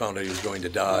because they found out he was going to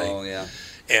die. Oh, yeah.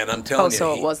 And I'm telling Oh, you,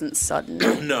 so it wasn't sudden.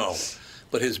 No,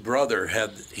 but his brother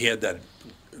had that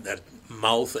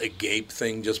mouth agape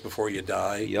thing just before you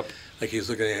die. Yep. Like he's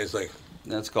looking at it, he's like,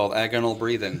 That's called agonal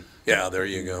breathing. yeah, there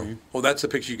you go. Mm-hmm. Well, that's the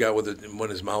picture you got with it when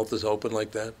his mouth is open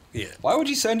like that. Yeah. Why would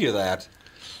he send you that?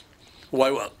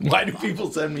 Why do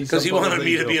people send me? Because he wanted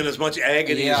me to be in as much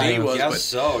agony as he was. Guess But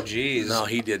so. Jeez. no,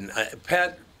 he didn't.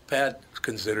 Pat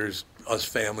considers us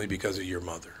family because of your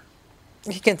mother.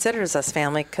 He considers us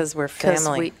family because we're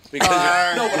family. Because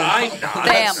no, but I'm not.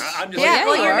 Fam. I'm just Yeah,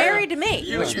 well, you you're are. married to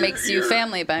me. Which makes you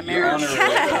family by marriage.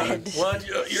 What?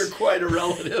 You're quite a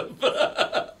relative.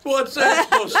 What's that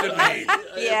supposed to mean?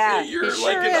 Yeah, You're he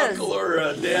like sure an is. uncle or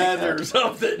a dad or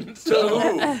something. To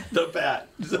who? The Pat.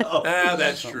 So.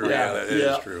 That's true. Yeah, that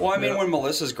is true. Well, I mean, when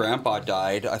Melissa's grandpa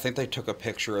died, I think they took a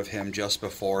picture of him just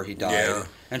before he died. Yeah.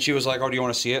 And she was like, "Oh, do you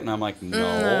want to see it?" And I'm like, "No,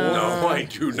 No, I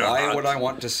do not. Why would I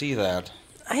want to see that?"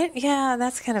 Yeah,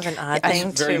 that's kind of an odd I-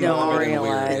 thing very to morbid and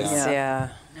weird, memorialize. yeah. Yeah.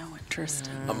 No interest.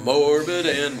 Morbid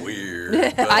and weird.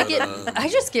 I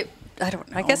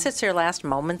don't know. I guess it's your last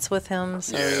moments with him,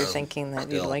 so Yeah. you're thinking that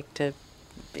you'd Still. like to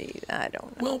be. I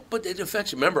don't know. Well, but it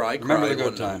affects you. Remember, I Remember cried the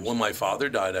good times. when my father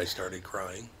died. I started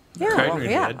crying. Yeah, cried well, when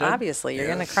your yeah. dad died? Obviously, you're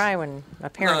Yeah. going to cry when a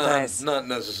parent dies. Not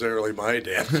necessarily my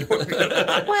dad.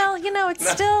 Well, it's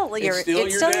still your still your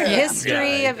your dad.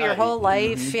 history Yeah, of your whole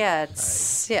life. Yeah,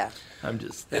 it's I'm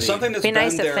just. It's something that's Be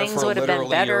nice been if there things for would have been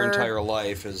literally your better. entire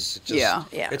life. Is just, Yeah.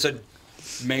 Yeah. It's a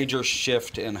major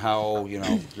shift in how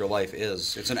your life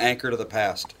is. It's an anchor to the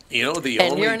past.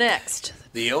 And you're next.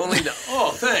 The only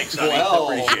oh, thanks, honey.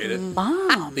 Well, Appreciate it.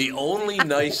 Mom. The only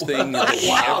nice thing that we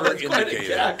ever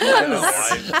indicated.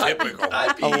 Typical.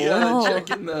 I'd be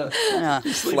checking the.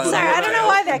 Sorry, I don't know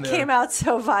why that came out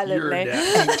so You're violently.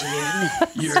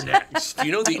 next. You're next.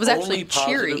 You know the It was actually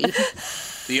cheery.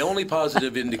 The only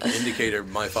positive indicator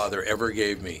my father ever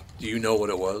gave me. Do you know what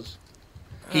it was?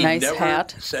 He Nice never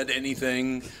hat. said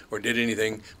anything or did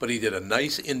anything, but he did a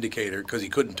nice indicator because he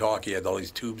couldn't talk. He had all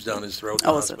these tubes down his throat in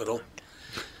the Oh, is it? hospital.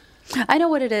 I know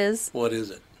what it is. What is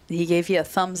it? He gave you a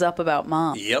thumbs up about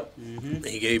mom. Yep.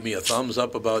 He gave me a thumbs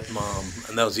up about mom,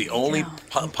 and that was the only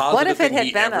positive What if it thing had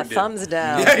he been ever a did. thumbs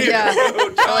down? Yeah.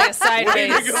 Or like a Way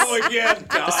sideways. to go again,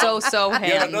 Tom. So You got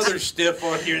hand. another stiff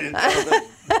on your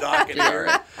docket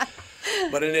here.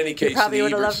 But in any case, You probably to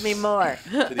would the have loved me more.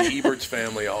 to the Eberts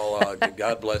family, all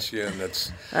God bless you, and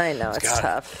that's. I know, it's God,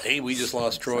 tough. Hey, we just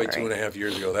lost Troy Sorry. 2.5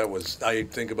 years ago. That was I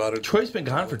think about it. Troy's been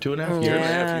gone for 2.5 years. 2.5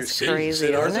 Yeah, years. it's Sid- crazy, Sid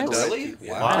isn't Arthur it? died. Really?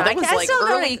 Yeah. Wow. That was I like still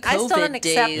early don't, I still don't COVID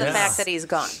accept the days. fact that he's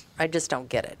gone. I just don't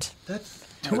get it. That's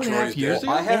Troy's 2.5 years dead.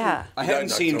 ago. I haven't, Yeah. I He died haven't in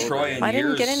seen October. Troy in I years.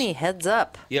 didn't get any heads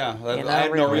up. Yeah, You I know, had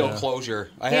no really. real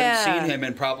closure. I Yeah. hadn't seen him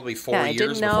in probably 4 Yeah, I years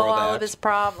didn't know before all that. of his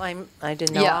problems. I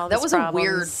didn't know Yeah, all of that his was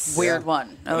problems. a weird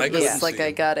one. And I It was couldn't like see I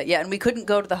him. got it. Yeah, and we couldn't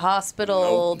go to the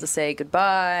hospital to say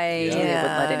goodbye. Yeah. They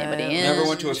wouldn't let anybody in. Never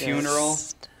went to a funeral.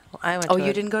 I went Oh, to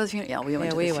you it. didn't go to the funeral? Yeah, we went Yeah,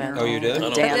 to we the went. funeral. Oh, you did?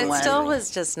 But Dan it went. still was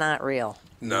just not real.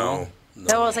 No.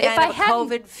 That was like If kind I of a hadn't-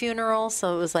 COVID funeral,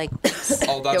 so it was like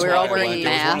Oh, that's we were why all I wearing went. It was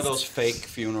one masks. of those fake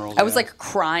funerals. I was yeah. like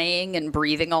crying and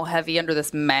breathing all heavy under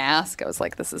this mask. I was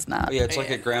like, this is not. Yeah, it's like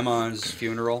at grandma's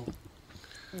funeral.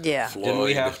 yeah. Didn't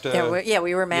we have to?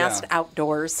 We were masked Yeah.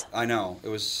 outdoors. I know. It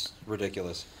was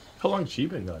ridiculous. How long's she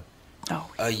been gone? Oh,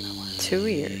 2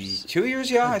 years. 2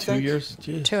 years, yeah, I 2 think. years?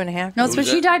 Jeez. 2.5. no, it's Who's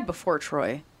but she that? died before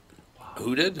Troy. Wow.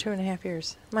 Who did? 2.5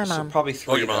 years. My mom. Probably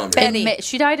 3. Oh, your mom.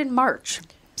 She died in March,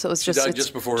 so it was She just died it's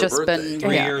just before her just birthday. been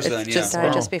 3 years it's then, yeah. just-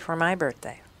 Died just before my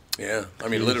birthday. Yeah, I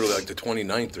mean, literally like the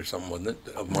 29th or something, wasn't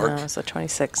it, of March? No, it's the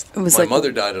 26th. It was My like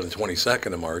mother died on the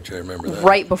 22nd of March. I remember that.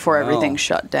 right before Wow. everything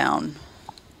shut down,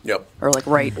 Yep. or like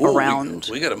right Ooh, around.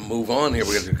 We got to move on here.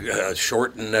 We got to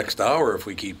shorten next hour if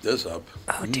we keep this up.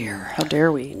 Oh dear, how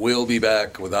dare we? We'll be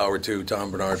back with Hour 2,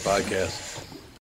 Tom Bernard Podcast.